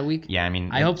breakout week? Yeah, I mean,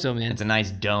 I hope so, man. It's a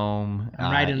nice dome.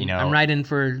 I'm riding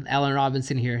for Allen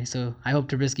Robinson here, so I hope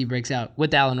Trubisky breaks out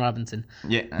with Allen Robinson.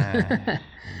 Yeah,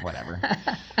 whatever.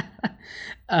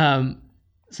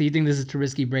 So you think this is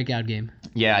Trubisky breakout game?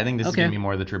 Yeah, I think this is going to be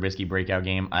more of the Trubisky breakout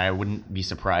game. I wouldn't be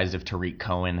surprised if Tariq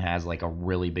Cohen has a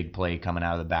really big play coming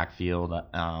out of the backfield.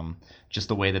 Just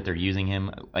the way that they're using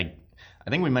him. I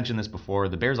think we mentioned this before.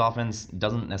 The Bears offense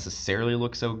doesn't necessarily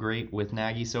look so great with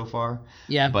Nagy so far.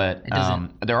 Yeah, but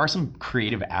there are some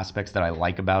creative aspects that I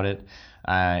like about it.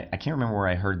 I can't remember where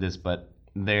I heard this, but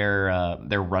their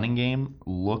running game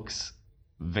looks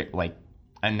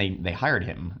and they hired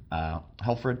him,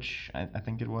 Helfrich, I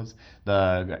think it was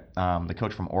the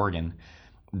coach from Oregon.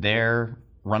 Their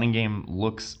running game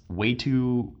looks way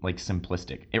too like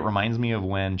simplistic. It reminds me of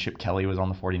when Chip Kelly was on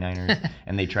the 49ers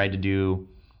and they tried to do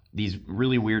these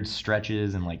really weird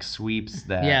stretches and like sweeps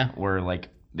that were like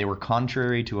they were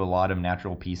contrary to a lot of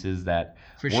natural pieces that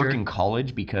work in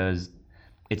college because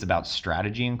it's about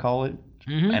strategy in college.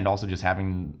 And also just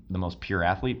having the most pure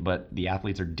athlete, but the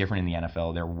athletes are different in the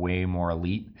NFL. They're way more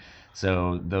elite.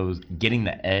 So those getting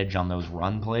the edge on those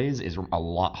run plays is a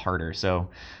lot harder. So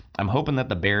I'm hoping that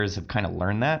the Bears have kind of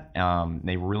learned that.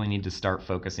 They really need to start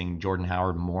focusing Jordan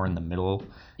Howard more in the middle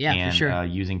and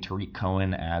using Tariq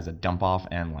Cohen as a dump off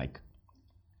and like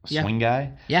swing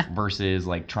guy versus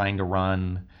like trying to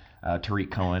run Tariq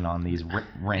Cohen on these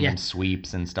random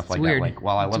sweeps and stuff like that. Like,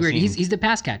 while I love seeing, he's the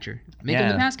pass catcher. Make him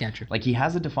the pass catcher. Like he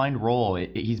has a defined role.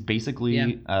 He's basically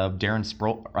Darren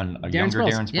Sproles, younger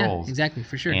Darren Sproles. Yeah, exactly,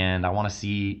 for sure. And I want to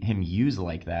see him used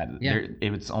like that.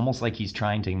 It's almost like he's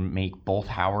trying to make both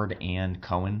Howard and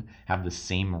Cohen have the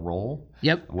same role.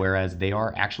 Yep. Whereas they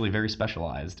are actually very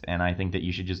specialized, and I think that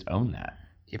you should just own that.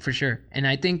 Yeah, for sure. And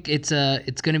I think it's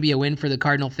going to be a win for the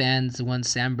Cardinal fans once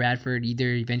Sam Bradford either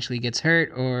eventually gets hurt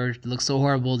or looks so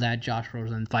horrible that Josh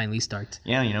Rosen finally starts.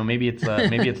 Yeah, maybe it's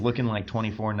looking like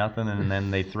 24-0, and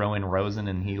then they throw in Rosen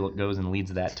and he goes and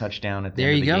leads that touchdown at the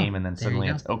end of the game, and then suddenly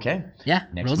it's okay. Yeah,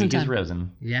 next Rosen week time. is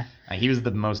Rosen. Yeah, he was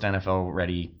the most NFL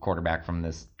ready quarterback from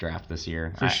this draft this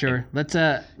year. For sure. Let's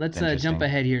jump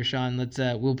ahead here, Sean.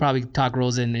 We'll probably talk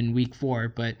Rosen in week 4,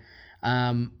 but.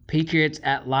 Patriots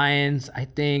at Lions. I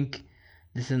think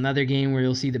this is another game where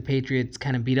you'll see the Patriots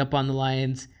kind of beat up on the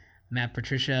Lions. Matt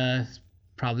Patricia,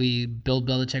 Bill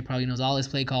Belichick probably knows all his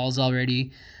play calls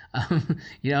already.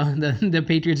 The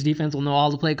Patriots defense will know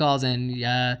all the play calls, and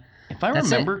if I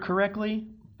remember correctly,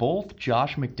 both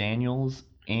Josh McDaniels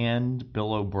and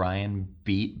Bill O'Brien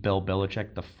beat Bill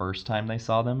Belichick the first time they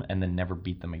saw them, and then never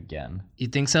beat them again. You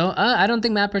think so? I don't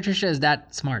think Matt Patricia is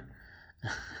that smart.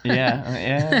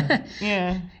 Yeah.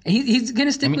 He's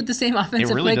gonna stick with the same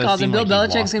offensive play calls, and Bill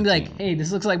Belichick's gonna be like, "Hey,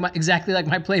 this looks like exactly like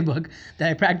my playbook that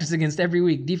I practice against every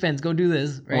week. Defense, go do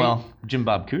this." Right? Well, Jim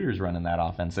Bob Cooter's running that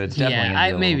offense, so it's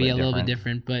definitely maybe a little bit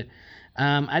different, but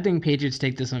I think Patriots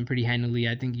take this one pretty handily.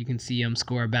 I think you can see them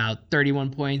score about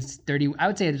 31 points. I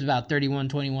would say it's about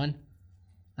 31-21.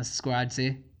 That's the score I'd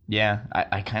say. Yeah,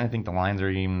 I kind of think the Lions are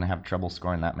even have trouble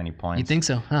scoring that many points. You think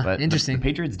so? Huh, but interesting. The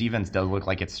Patriots defense does look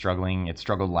like it's struggling. It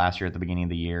struggled last year at the beginning of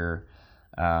the year.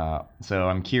 So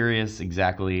I'm curious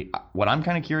exactly. What I'm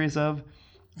kind of curious of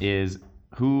is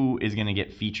who is going to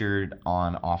get featured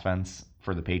on offense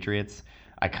for the Patriots.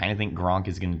 I kind of think Gronk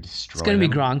is going to destroy It's going to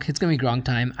them. be Gronk. It's going to be Gronk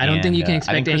time. I don't think you can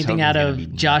expect anything out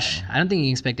of Josh. I don't think you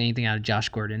can expect anything out of Josh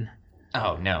Gordon.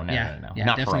 Oh, no. Yeah,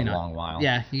 Not for a long while.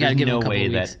 Yeah, you got to give him a couple There's no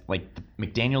way weeks. that, like,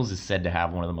 McDaniels is said to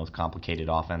have one of the most complicated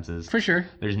offenses. For sure.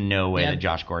 There's no way that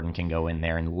Josh Gordon can go in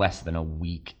there in less than a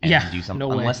week and do something. No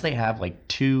way. Unless they have, like,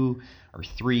 2 or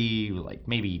 3, like,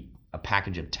 maybe a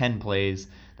package of 10 plays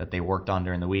that they worked on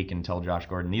during the week and tell Josh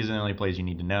Gordon, these are the only plays you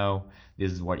need to know.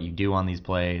 This is what you do on these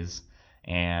plays.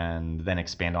 And then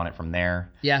expand on it from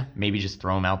there. Yeah. Maybe just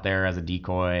throw him out there as a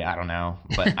decoy. I don't know.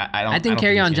 But I think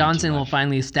Kerryon Johnson will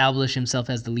finally establish himself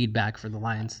as the lead back for the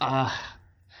Lions. I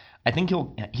think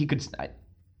he could.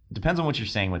 Depends on what you're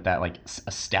saying with that. Like,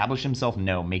 establish himself,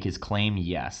 no. Make his claim,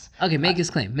 yes. Okay, make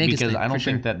his claim. Because I don't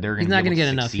think that they're going to be able to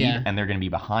enough, succeed, and they're going to be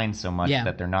behind so much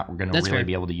that they're not going to really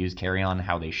be able to use Kerryon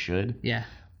how they should. Yeah.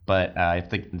 But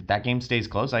if that game stays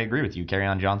close, I agree with you.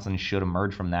 Kerryon Johnson should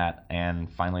emerge from that and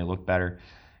finally look better.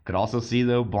 Could also see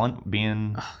though Blunt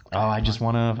being, I just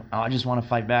want to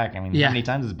fight back. I mean, how many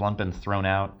times has Blunt been thrown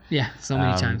out? Yeah, so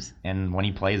many times. And when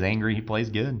he plays angry, he plays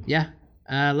good. Yeah.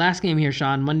 Last game here,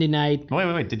 Sean. Monday night.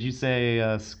 Wait. Did you say?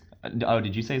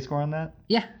 Did you say a score on that?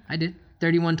 Yeah, I did.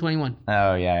 31-21.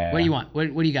 Oh yeah. What do you want?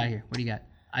 What do you got here? What do you got?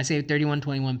 I say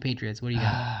 31-21 Patriots. What do you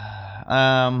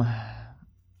got?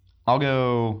 I'll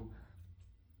go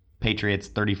Patriots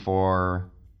 34,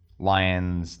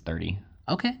 Lions 30.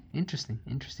 Okay, interesting.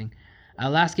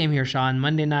 Last game here, Sean.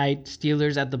 Monday night,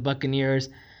 Steelers at the Buccaneers.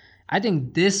 I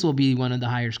think this will be one of the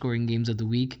higher scoring games of the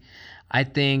week. I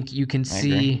think you can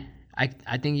see.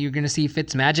 I think you're going to see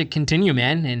Fitzmagic continue,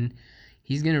 man, and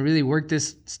he's going to really work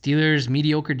this Steelers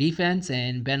mediocre defense.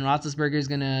 And Ben Roethlisberger is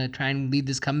going to try and lead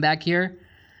this comeback here.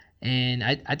 And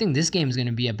I think this game is going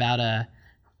to be about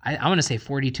I want to say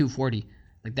 42-40.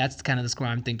 Like, that's kind of the score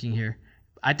I'm thinking here.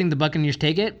 I think the Buccaneers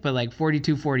take it, but like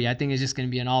 42-40, I think it's just going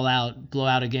to be an all-out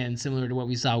blowout again, similar to what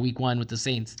we saw week 1 with the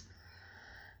Saints.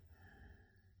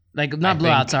 Like, not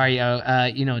blowout, sorry.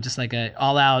 Just like a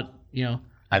all-out,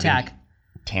 attack.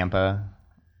 Tampa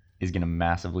is going to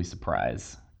massively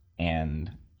surprise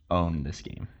and own this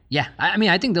game. Yeah, I mean,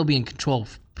 I think they'll be in control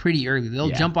pretty early. They'll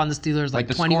jump on the Steelers like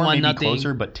the 21 score may nothing. be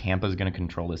closer, but Tampa's going to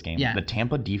control this game. Yeah. The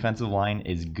Tampa defensive line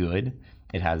is good.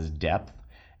 It has depth,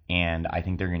 and I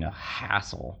think they're going to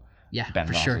hassle Ben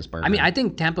for sure. Roethlisberger. I mean, I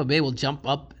think Tampa Bay will jump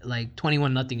up like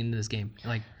 21 nothing into this game.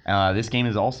 Like this game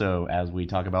is also, as we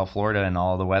talk about Florida and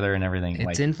all the weather and everything.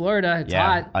 It's in Florida. It's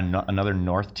hot. Another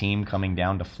North team coming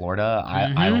down to Florida.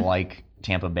 I like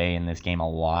Tampa Bay in this game a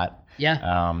lot.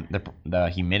 Yeah. The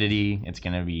humidity, it's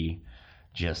going to be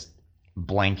just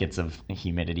blankets of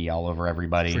humidity all over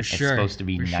everybody. For sure. It's supposed to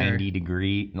be 90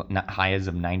 degree, highs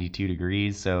of 92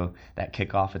 degrees. So that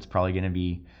kickoff, it's probably going to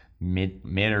be mid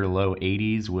or low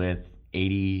 80s with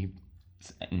 80,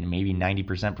 maybe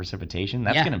 90% precipitation.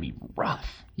 That's going to be rough.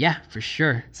 Yeah, for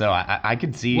sure. So I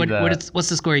could see what's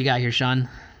the score you got here, Sean?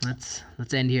 Let's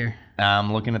end here.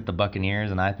 I'm looking at the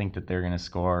Buccaneers, and I think that they're going to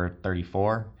score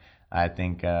 34. I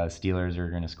think Steelers are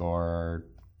going to score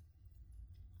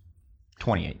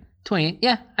 28. 28.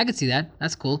 Yeah, I could see that.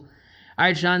 That's cool. All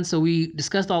right, Sean. So we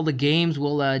discussed all the games.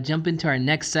 We'll jump into our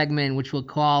next segment, which we'll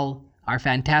call our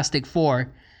Fantastic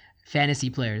Four fantasy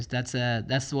players. That's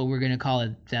what we're gonna call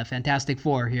it. The Fantastic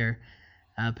Four here,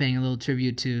 paying a little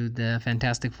tribute to the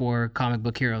Fantastic Four comic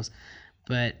book heroes.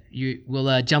 But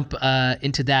we'll jump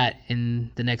into that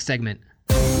in the next segment.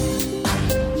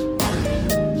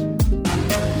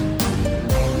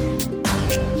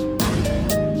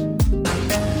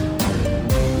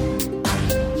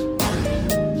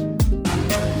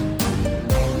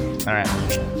 All right.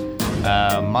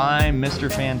 My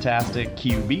Mr. Fantastic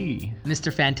QB.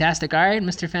 Mr. Fantastic. All right,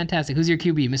 Mr. Fantastic. Who's your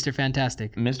QB, Mr.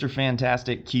 Fantastic? Mr.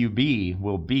 Fantastic QB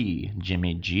will be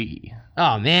Jimmy G.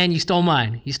 Oh man, you stole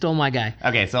mine. You stole my guy.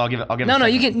 Okay, so I'll give. No,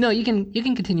 you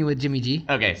can continue with Jimmy G.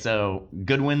 Okay, so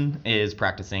Goodwin is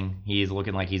practicing. He's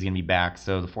looking like he's going to be back.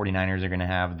 So the 49ers are going to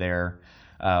have their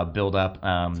build up.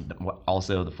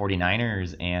 Also, the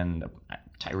 49ers and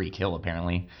Tyreek Hill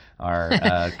apparently are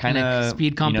kind of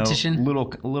speed competition.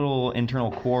 Little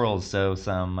internal quarrels. So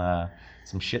some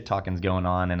shit talking's going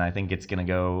on, and I think it's going to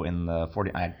go in the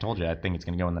 40. I told you I think it's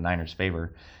going to go in the Niners'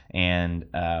 favor, and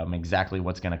exactly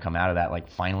what's going to come out of that, like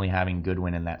finally having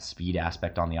Goodwin in that speed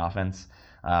aspect on the offense.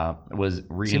 Was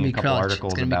reading a couple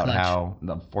articles about how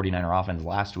the 49er offense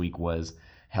last week was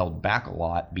held back a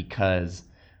lot because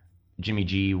Jimmy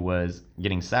G was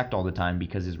getting sacked all the time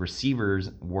because his receivers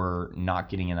were not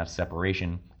getting enough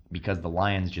separation because the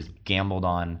Lions just gambled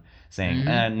on saying,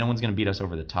 no one's going to beat us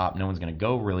over the top. No one's going to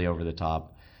go really over the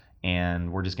top.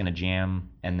 And we're just going to jam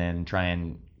and then try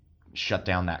and shut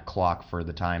down that clock for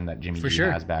the time that Jimmy G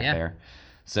has back there.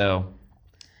 So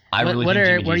I really think Jimmy G's going to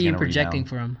rebound. What are you projecting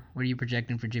for him? What are you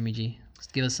projecting for Jimmy G?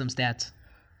 Just give us some stats.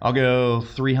 I'll go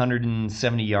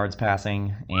 370 yards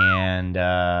passing and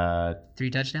 3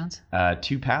 touchdowns?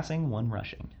 2 passing, 1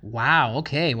 rushing. Wow.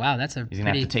 Okay. Wow. That's He's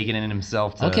gonna have to take it in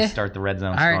himself to start the red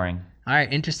zone scoring. All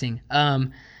right. Interesting.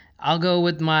 I'll go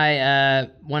with my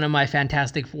one of my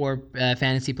Fantastic Four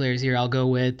fantasy players here. I'll go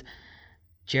with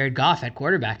Jared Goff at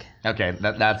quarterback. Okay,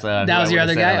 that was your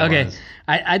other guy. Okay,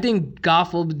 I think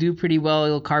Goff will do pretty well.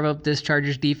 He'll carve up this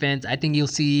Chargers defense. I think you'll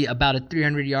see about a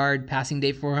 300-yard passing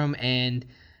day for him and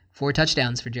 4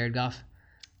 touchdowns for Jared Goff.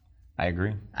 I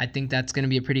agree. I think that's going to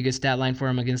be a pretty good stat line for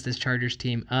him against this Chargers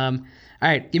team. All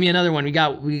right, give me another one.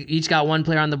 We each got 1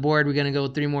 player on the board. We're going to go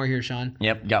with 3 more here, Sean.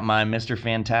 Yep, got my Mr.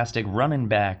 Fantastic running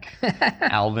back,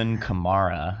 Alvin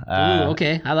Kamara. Ooh,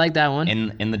 okay. I like that one.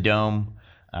 In the dome,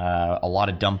 a lot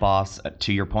of dump offs.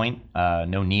 To your point,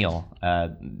 no Neal.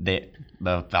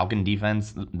 The Falcon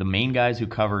defense, the main guys who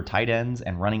cover tight ends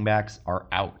and running backs are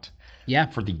out. Yeah.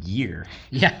 For the year.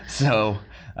 Yeah. So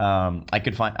I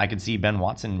could see Ben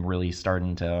Watson really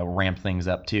starting to ramp things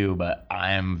up too, but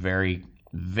I am very,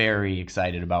 very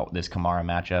excited about this Kamara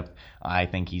matchup. I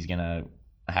think he's gonna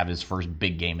have his first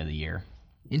big game of the year.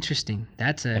 Interesting.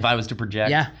 If I was to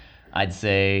project, I'd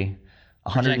say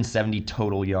 170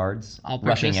 total yards. All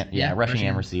rushing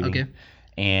and receiving. Okay.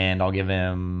 And I'll give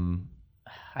him.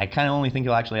 I kind of only think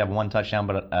he'll actually have 1 touchdown,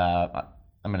 but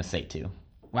I'm gonna say 2.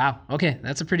 Wow. Okay,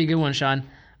 that's a pretty good one, Sean.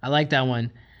 I like that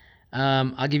one.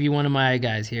 I'll give you one of my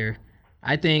guys here.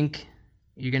 I think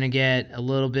you're gonna get a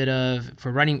little bit of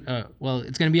for running.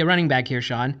 It's gonna be a running back here,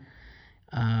 Sean.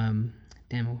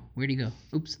 Damn, where'd he go?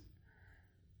 Oops.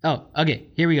 Oh, okay.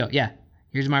 Here we go. Yeah,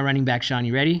 here's my running back, Sean.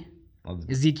 You ready?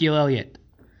 Ezekiel Elliott.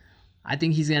 I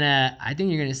think you're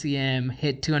gonna see him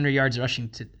hit 200 yards rushing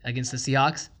against the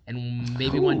Seahawks and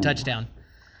maybe 1 touchdown.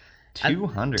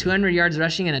 200 yards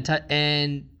rushing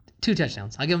and 2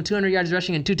 touchdowns. I'll give him 200 yards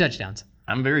rushing and 2 touchdowns.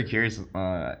 I'm very curious.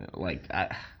 I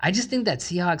just think that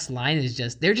Seahawks line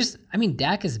is I mean,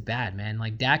 Dak is bad, man.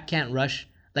 Like Dak can't rush.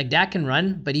 Like Dak can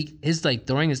run, but his like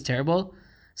throwing is terrible.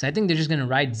 So I think they're just gonna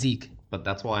ride Zeke But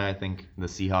that's why I think the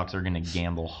Seahawks are going to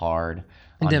gamble hard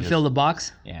and then fill the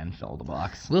box. Yeah, and fill the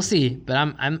box. We'll see, but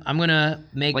I'm gonna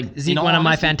make Zeke in one of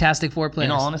my honesty- Fantastic Four players.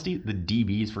 In all honesty, the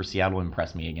DBs for Seattle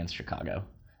impressed me against Chicago.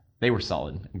 They were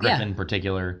solid. Griffin in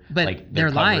particular, but like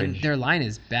their coverage. line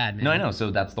is bad, man. No, I know.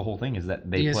 So that's the whole thing is that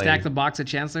they you play. stack the box at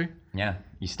Chancellor. Yeah,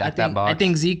 you stack that box. I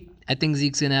think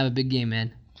Zeke's gonna have a big game,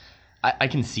 man. I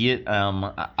can see it.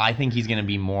 I think he's going to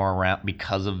be more around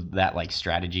because of that like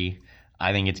strategy.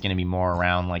 I think it's going to be more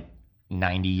around like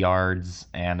 90 yards,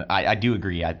 and I do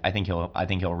agree. I think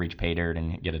he'll reach pay dirt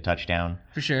and get a touchdown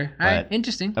For sure. All right,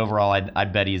 interesting. Overall,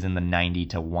 I'd bet he's in the 90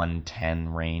 to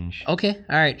 110 range. Okay,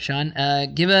 all right, Sean.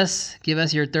 Give us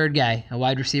your third guy, a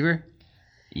wide receiver,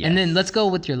 and then let's go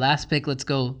with your last pick. Let's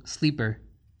go sleeper,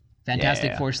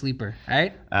 Fantastic Four sleeper. All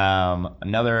right.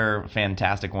 Another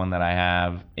fantastic one that I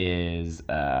have is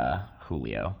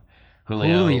Julio.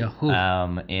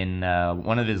 In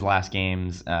one of his last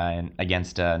games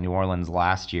against New Orleans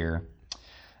last year,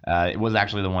 it was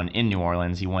actually the one in New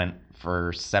Orleans. He went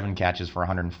for 7 catches for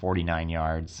 149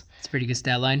 yards. It's a pretty good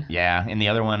stat line. Yeah, in the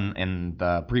other one, in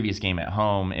the previous game at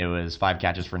home, it was 5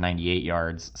 catches for 98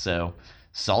 yards. So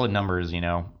solid numbers,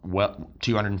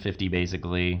 250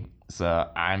 basically. So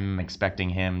I'm expecting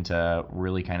him to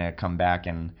really kind of come back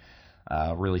and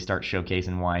really start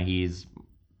showcasing why he's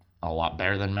a lot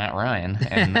better than Matt Ryan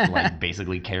and like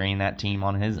basically carrying that team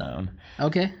on his own.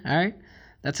 Okay, all right.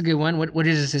 That's a good one. What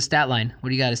is his stat line? What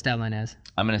do you got his stat line as?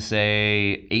 I'm going to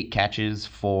say 8 catches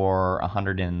for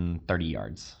 130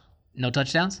 yards. No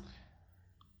touchdowns?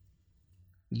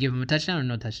 You give him a touchdown or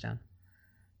no touchdown?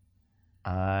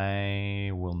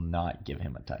 I will not give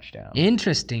him a touchdown.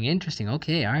 Interesting.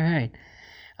 Okay, all right.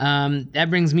 That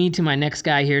brings me to my next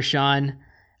guy here, Sean.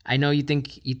 I know you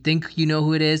think you know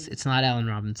who it is. It's not Allen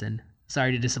Robinson.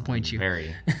 Sorry to disappoint you.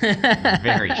 Very,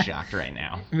 very shocked right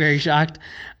now. Very shocked.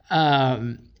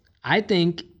 I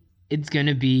think it's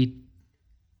gonna be.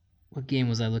 What game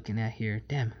was I looking at here?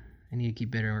 Damn, I need to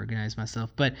keep better organized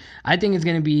myself. But I think it's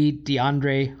gonna be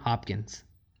DeAndre Hopkins.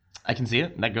 I can see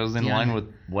it. That goes in line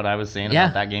with what I was saying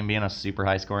about that game being a super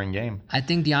high scoring game. I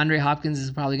think DeAndre Hopkins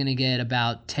is probably gonna get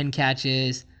about 10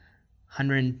 catches,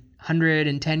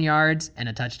 110 yards, and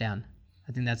a touchdown.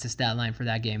 I think that's the stat line for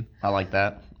that game. I like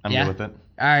that. I'm good with it.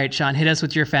 All right, Sean, hit us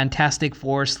with your Fantastic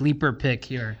Four sleeper pick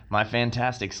here. My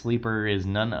fantastic sleeper is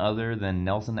none other than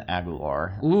Nelson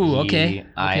Aguilar. Ooh, okay.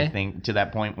 I think to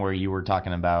that point where you were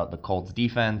talking about the Colts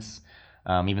defense,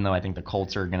 even though I think the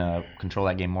Colts are going to control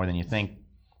that game more than you think,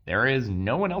 there is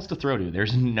no one else to throw to.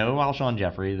 There's no Alshon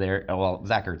Jeffrey there. Well,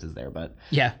 Zach Ertz is there, but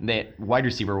wide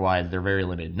receiver-wise, they're very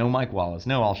limited. No Mike Wallace,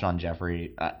 no Alshon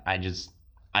Jeffrey.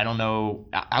 I don't know.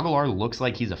 Aguilar looks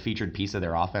like he's a featured piece of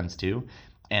their offense too.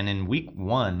 And in week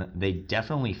 1, they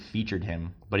definitely featured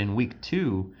him. But in week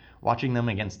 2, watching them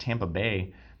against Tampa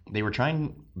Bay, they were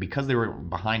trying, because they were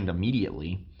behind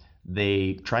immediately,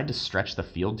 they tried to stretch the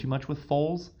field too much with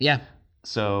Foles. Yeah.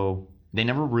 So they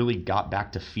never really got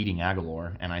back to feeding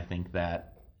Aguilar, and I think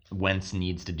that Wentz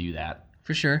needs to do that.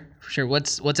 For sure.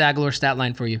 What's Aguilar's stat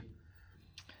line for you?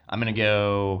 I'm going to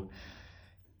go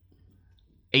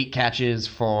 8 catches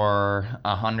for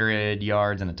 100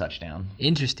 yards and a touchdown.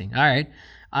 Interesting.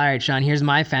 All right, Sean, here's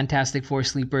my Fantastic Four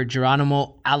sleeper,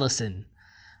 Geronimo Allison.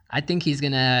 I think he's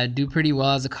going to do pretty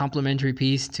well as a complementary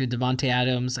piece to Devontae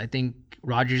Adams. I think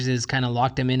Rodgers has kind of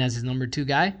locked him in as his number 2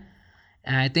 guy.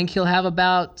 And I think he'll have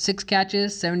about 6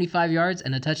 catches, 75 yards,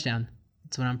 and a touchdown.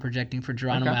 That's what I'm projecting for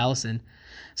Geronimo Allison.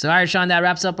 So, all right, Sean, that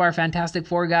wraps up our Fantastic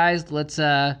Four guys. Let's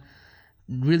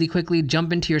really quickly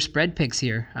jump into your spread picks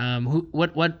here.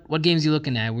 What games are you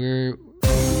looking at?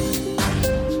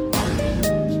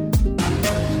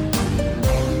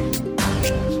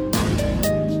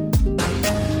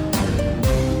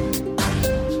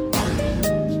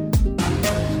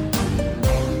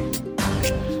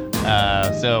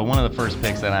 So one of the first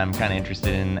picks that I'm kind of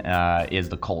interested in is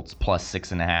the Colts plus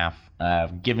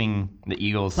 6.5. Giving the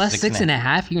Eagles plus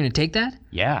 6.5. You're gonna take that?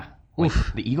 Yeah. Like,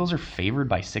 the Eagles are favored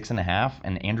by 6.5,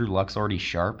 and Andrew Luck's already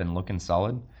sharp and looking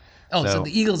solid. Oh, so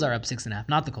the Eagles are up 6.5,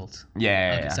 not the Colts.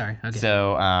 Yeah. Sorry. Okay.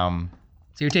 So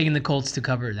you're taking the Colts to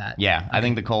cover that. Yeah, okay. I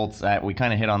think the Colts. We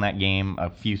kind of hit on that game.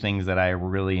 A few things that I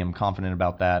really am confident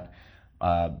about that.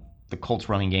 The Colts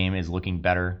running game is looking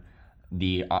better.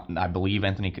 I believe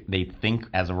they think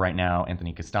as of right now,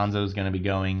 Anthony Costanzo is going to be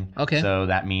going. Okay. So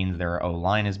that means their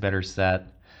O-line is better set.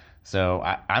 So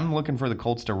I'm looking for the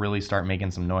Colts to really start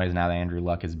making some noise now that Andrew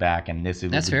Luck is back, and this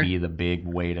would be the big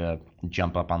way to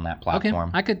jump up on that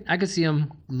platform. Okay, I could see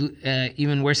them.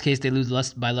 Even worst case, they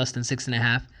lose by less than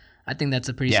 6.5. I think that's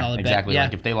a pretty solid bet. Exactly.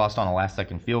 Like if they lost on a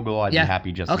last-second field goal, I'd be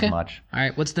happy just as much. All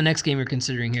right, what's the next game you're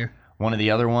considering here? One of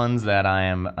the other ones that I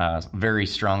am very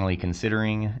strongly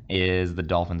considering is the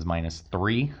Dolphins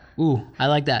 -3. Ooh, I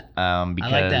like that.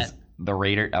 Because I like that. The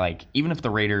Raiders, even if the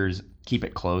Raiders keep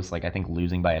it close, I think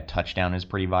losing by a touchdown is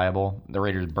pretty viable. The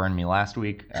Raiders burned me last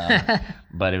week,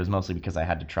 but it was mostly because I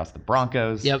had to trust the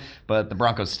Broncos. Yep. But the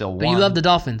Broncos still won. But you love the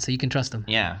Dolphins, so you can trust them.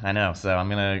 Yeah, I know. So I'm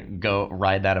gonna go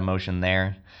ride that emotion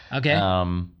there. Okay.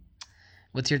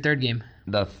 What's your third game?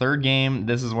 The third game,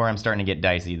 this is where I'm starting to get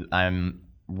dicey. I'm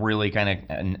really kind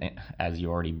of, as you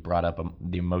already brought up,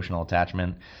 the emotional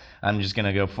attachment. I'm just going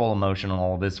to go full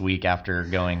emotional this week after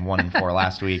going 1-4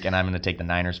 last week, and I'm going to take the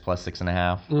Niners plus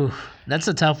 6.5. Ooh, that's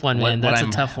a tough one, man. That's a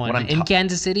tough one. In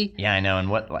Kansas City? Yeah, I know. And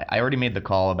I already made the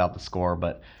call about the score,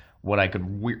 but what I could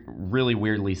really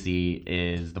weirdly see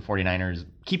is the 49ers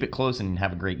keep it close and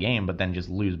have a great game, but then just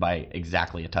lose by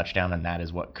exactly a touchdown, and that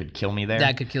is what could kill me there.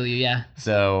 That could kill you, yeah.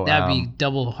 So that'd be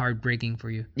double heartbreaking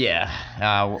for you. Yeah,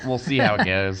 we'll see how it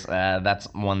goes.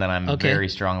 That's one that I'm very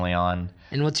strongly on.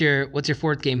 And what's your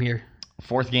fourth game here?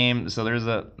 Fourth game, so there's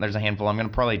a handful. I'm going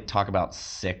to probably talk about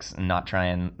 6 and not try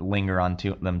and linger on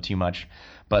them too much.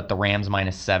 But the Rams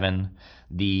 -7,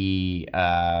 the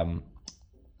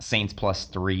Saints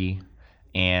 +3,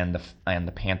 and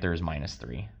the Panthers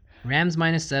 -3. Rams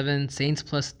 -7, Saints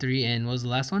 +3, and what was the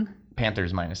last one?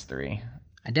 Panthers -3.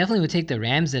 I definitely would take the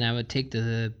Rams, and I would take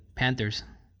the Panthers.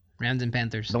 Rams and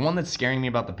Panthers. The one that's scaring me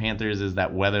about the Panthers is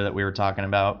that weather that we were talking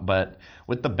about, but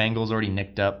with the Bengals already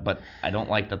nicked up, but I don't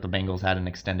like that the Bengals had an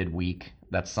extended week.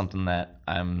 That's something that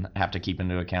I have to keep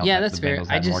into account. Yeah, that's fair. The Bengals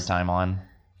had more time on.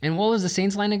 And what was the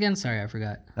Saints line again? Sorry, I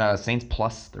forgot. Saints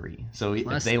 +3. So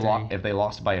if they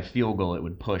lost by a field goal, it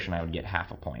would push, and I would get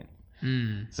half a point.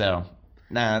 So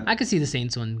I could see the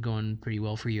Saints one going pretty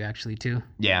well for you actually too.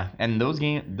 Yeah, and those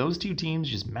two teams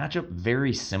just match up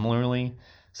very similarly.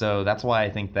 So that's why I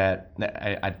think that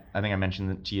I think I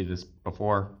mentioned to you this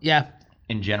before. Yeah.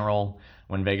 In general,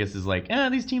 when Vegas is like,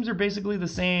 these teams are basically the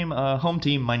same, home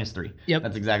team -3. Yep.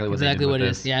 That's exactly what they did with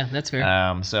this. Is. Yeah, that's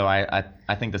fair. So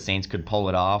I think the Saints could pull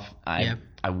it off.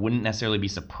 I wouldn't necessarily be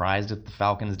surprised if the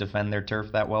Falcons defend their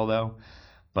turf that well, though.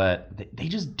 But they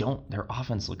just don't. Their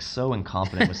offense looks so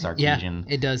incompetent with Sarkisian.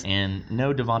 Yeah, it does. And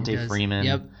no Devontae Freeman.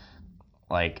 Yep.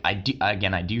 I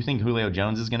do think Julio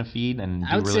Jones is going to feed and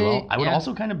do really well. I would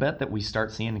also kind of bet that we start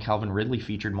seeing Calvin Ridley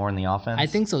featured more in the offense. I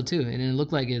think so too, and it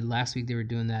looked like last week they were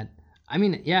doing that. I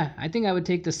mean, I think I would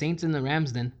take the Saints and the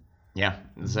Rams then. Yeah.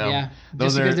 So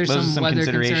just because there's some weather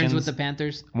concerns with the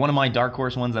Panthers. One of my dark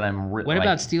horse ones that I'm What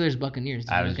about Steelers Buccaneers?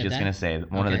 I was just going to say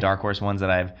one of the dark horse ones that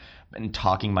I've been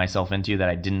talking myself into that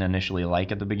I didn't initially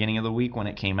like at the beginning of the week when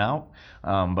it came out.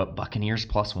 But Buccaneers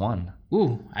 +1.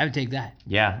 Ooh, I would take that.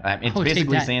 Yeah, it's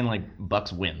basically saying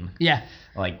Bucks win. Yeah.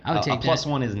 I would take a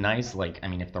 +1 is nice.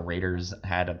 If the Raiders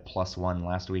had a +1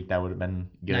 last week, that would have been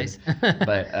good. Nice.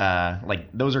 But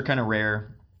those are kind of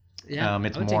rare. Yeah,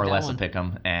 it's more or less a pick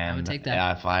 'em, and I would take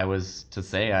that. If I was to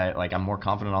say, I'm more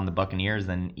confident on the Buccaneers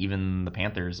than even the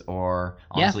Panthers, or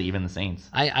honestly even the Saints.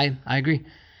 I agree.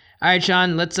 All right,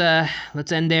 Sean, let's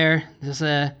end there. This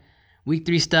week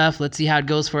 3 stuff. Let's see how it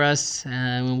goes for us.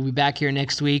 We'll be back here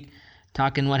next week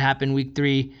talking what happened week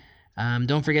 3.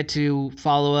 Don't forget to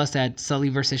follow us at Sully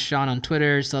vs. Sean on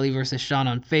Twitter, Sully vs. Sean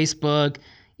on Facebook.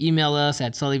 Email us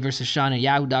at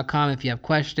sullyvssean@yahoo.com if you have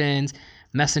questions.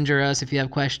 Messenger us if you have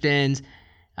questions.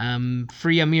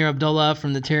 Free Amir Abdullah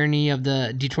from the tyranny of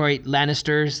the Detroit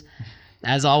Lannisters.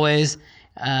 As always,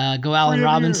 go Allen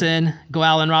Robinson. Go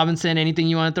Allen Robinson. Anything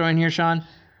you want to throw in here, Sean?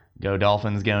 Go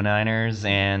Dolphins, go Niners.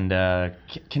 And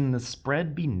can the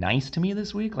spread be nice to me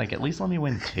this week? At least let me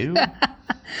win 2? All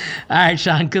right,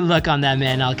 Sean. Good luck on that,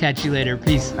 man. I'll catch you later.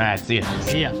 Peace. All right, see ya.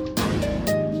 See ya.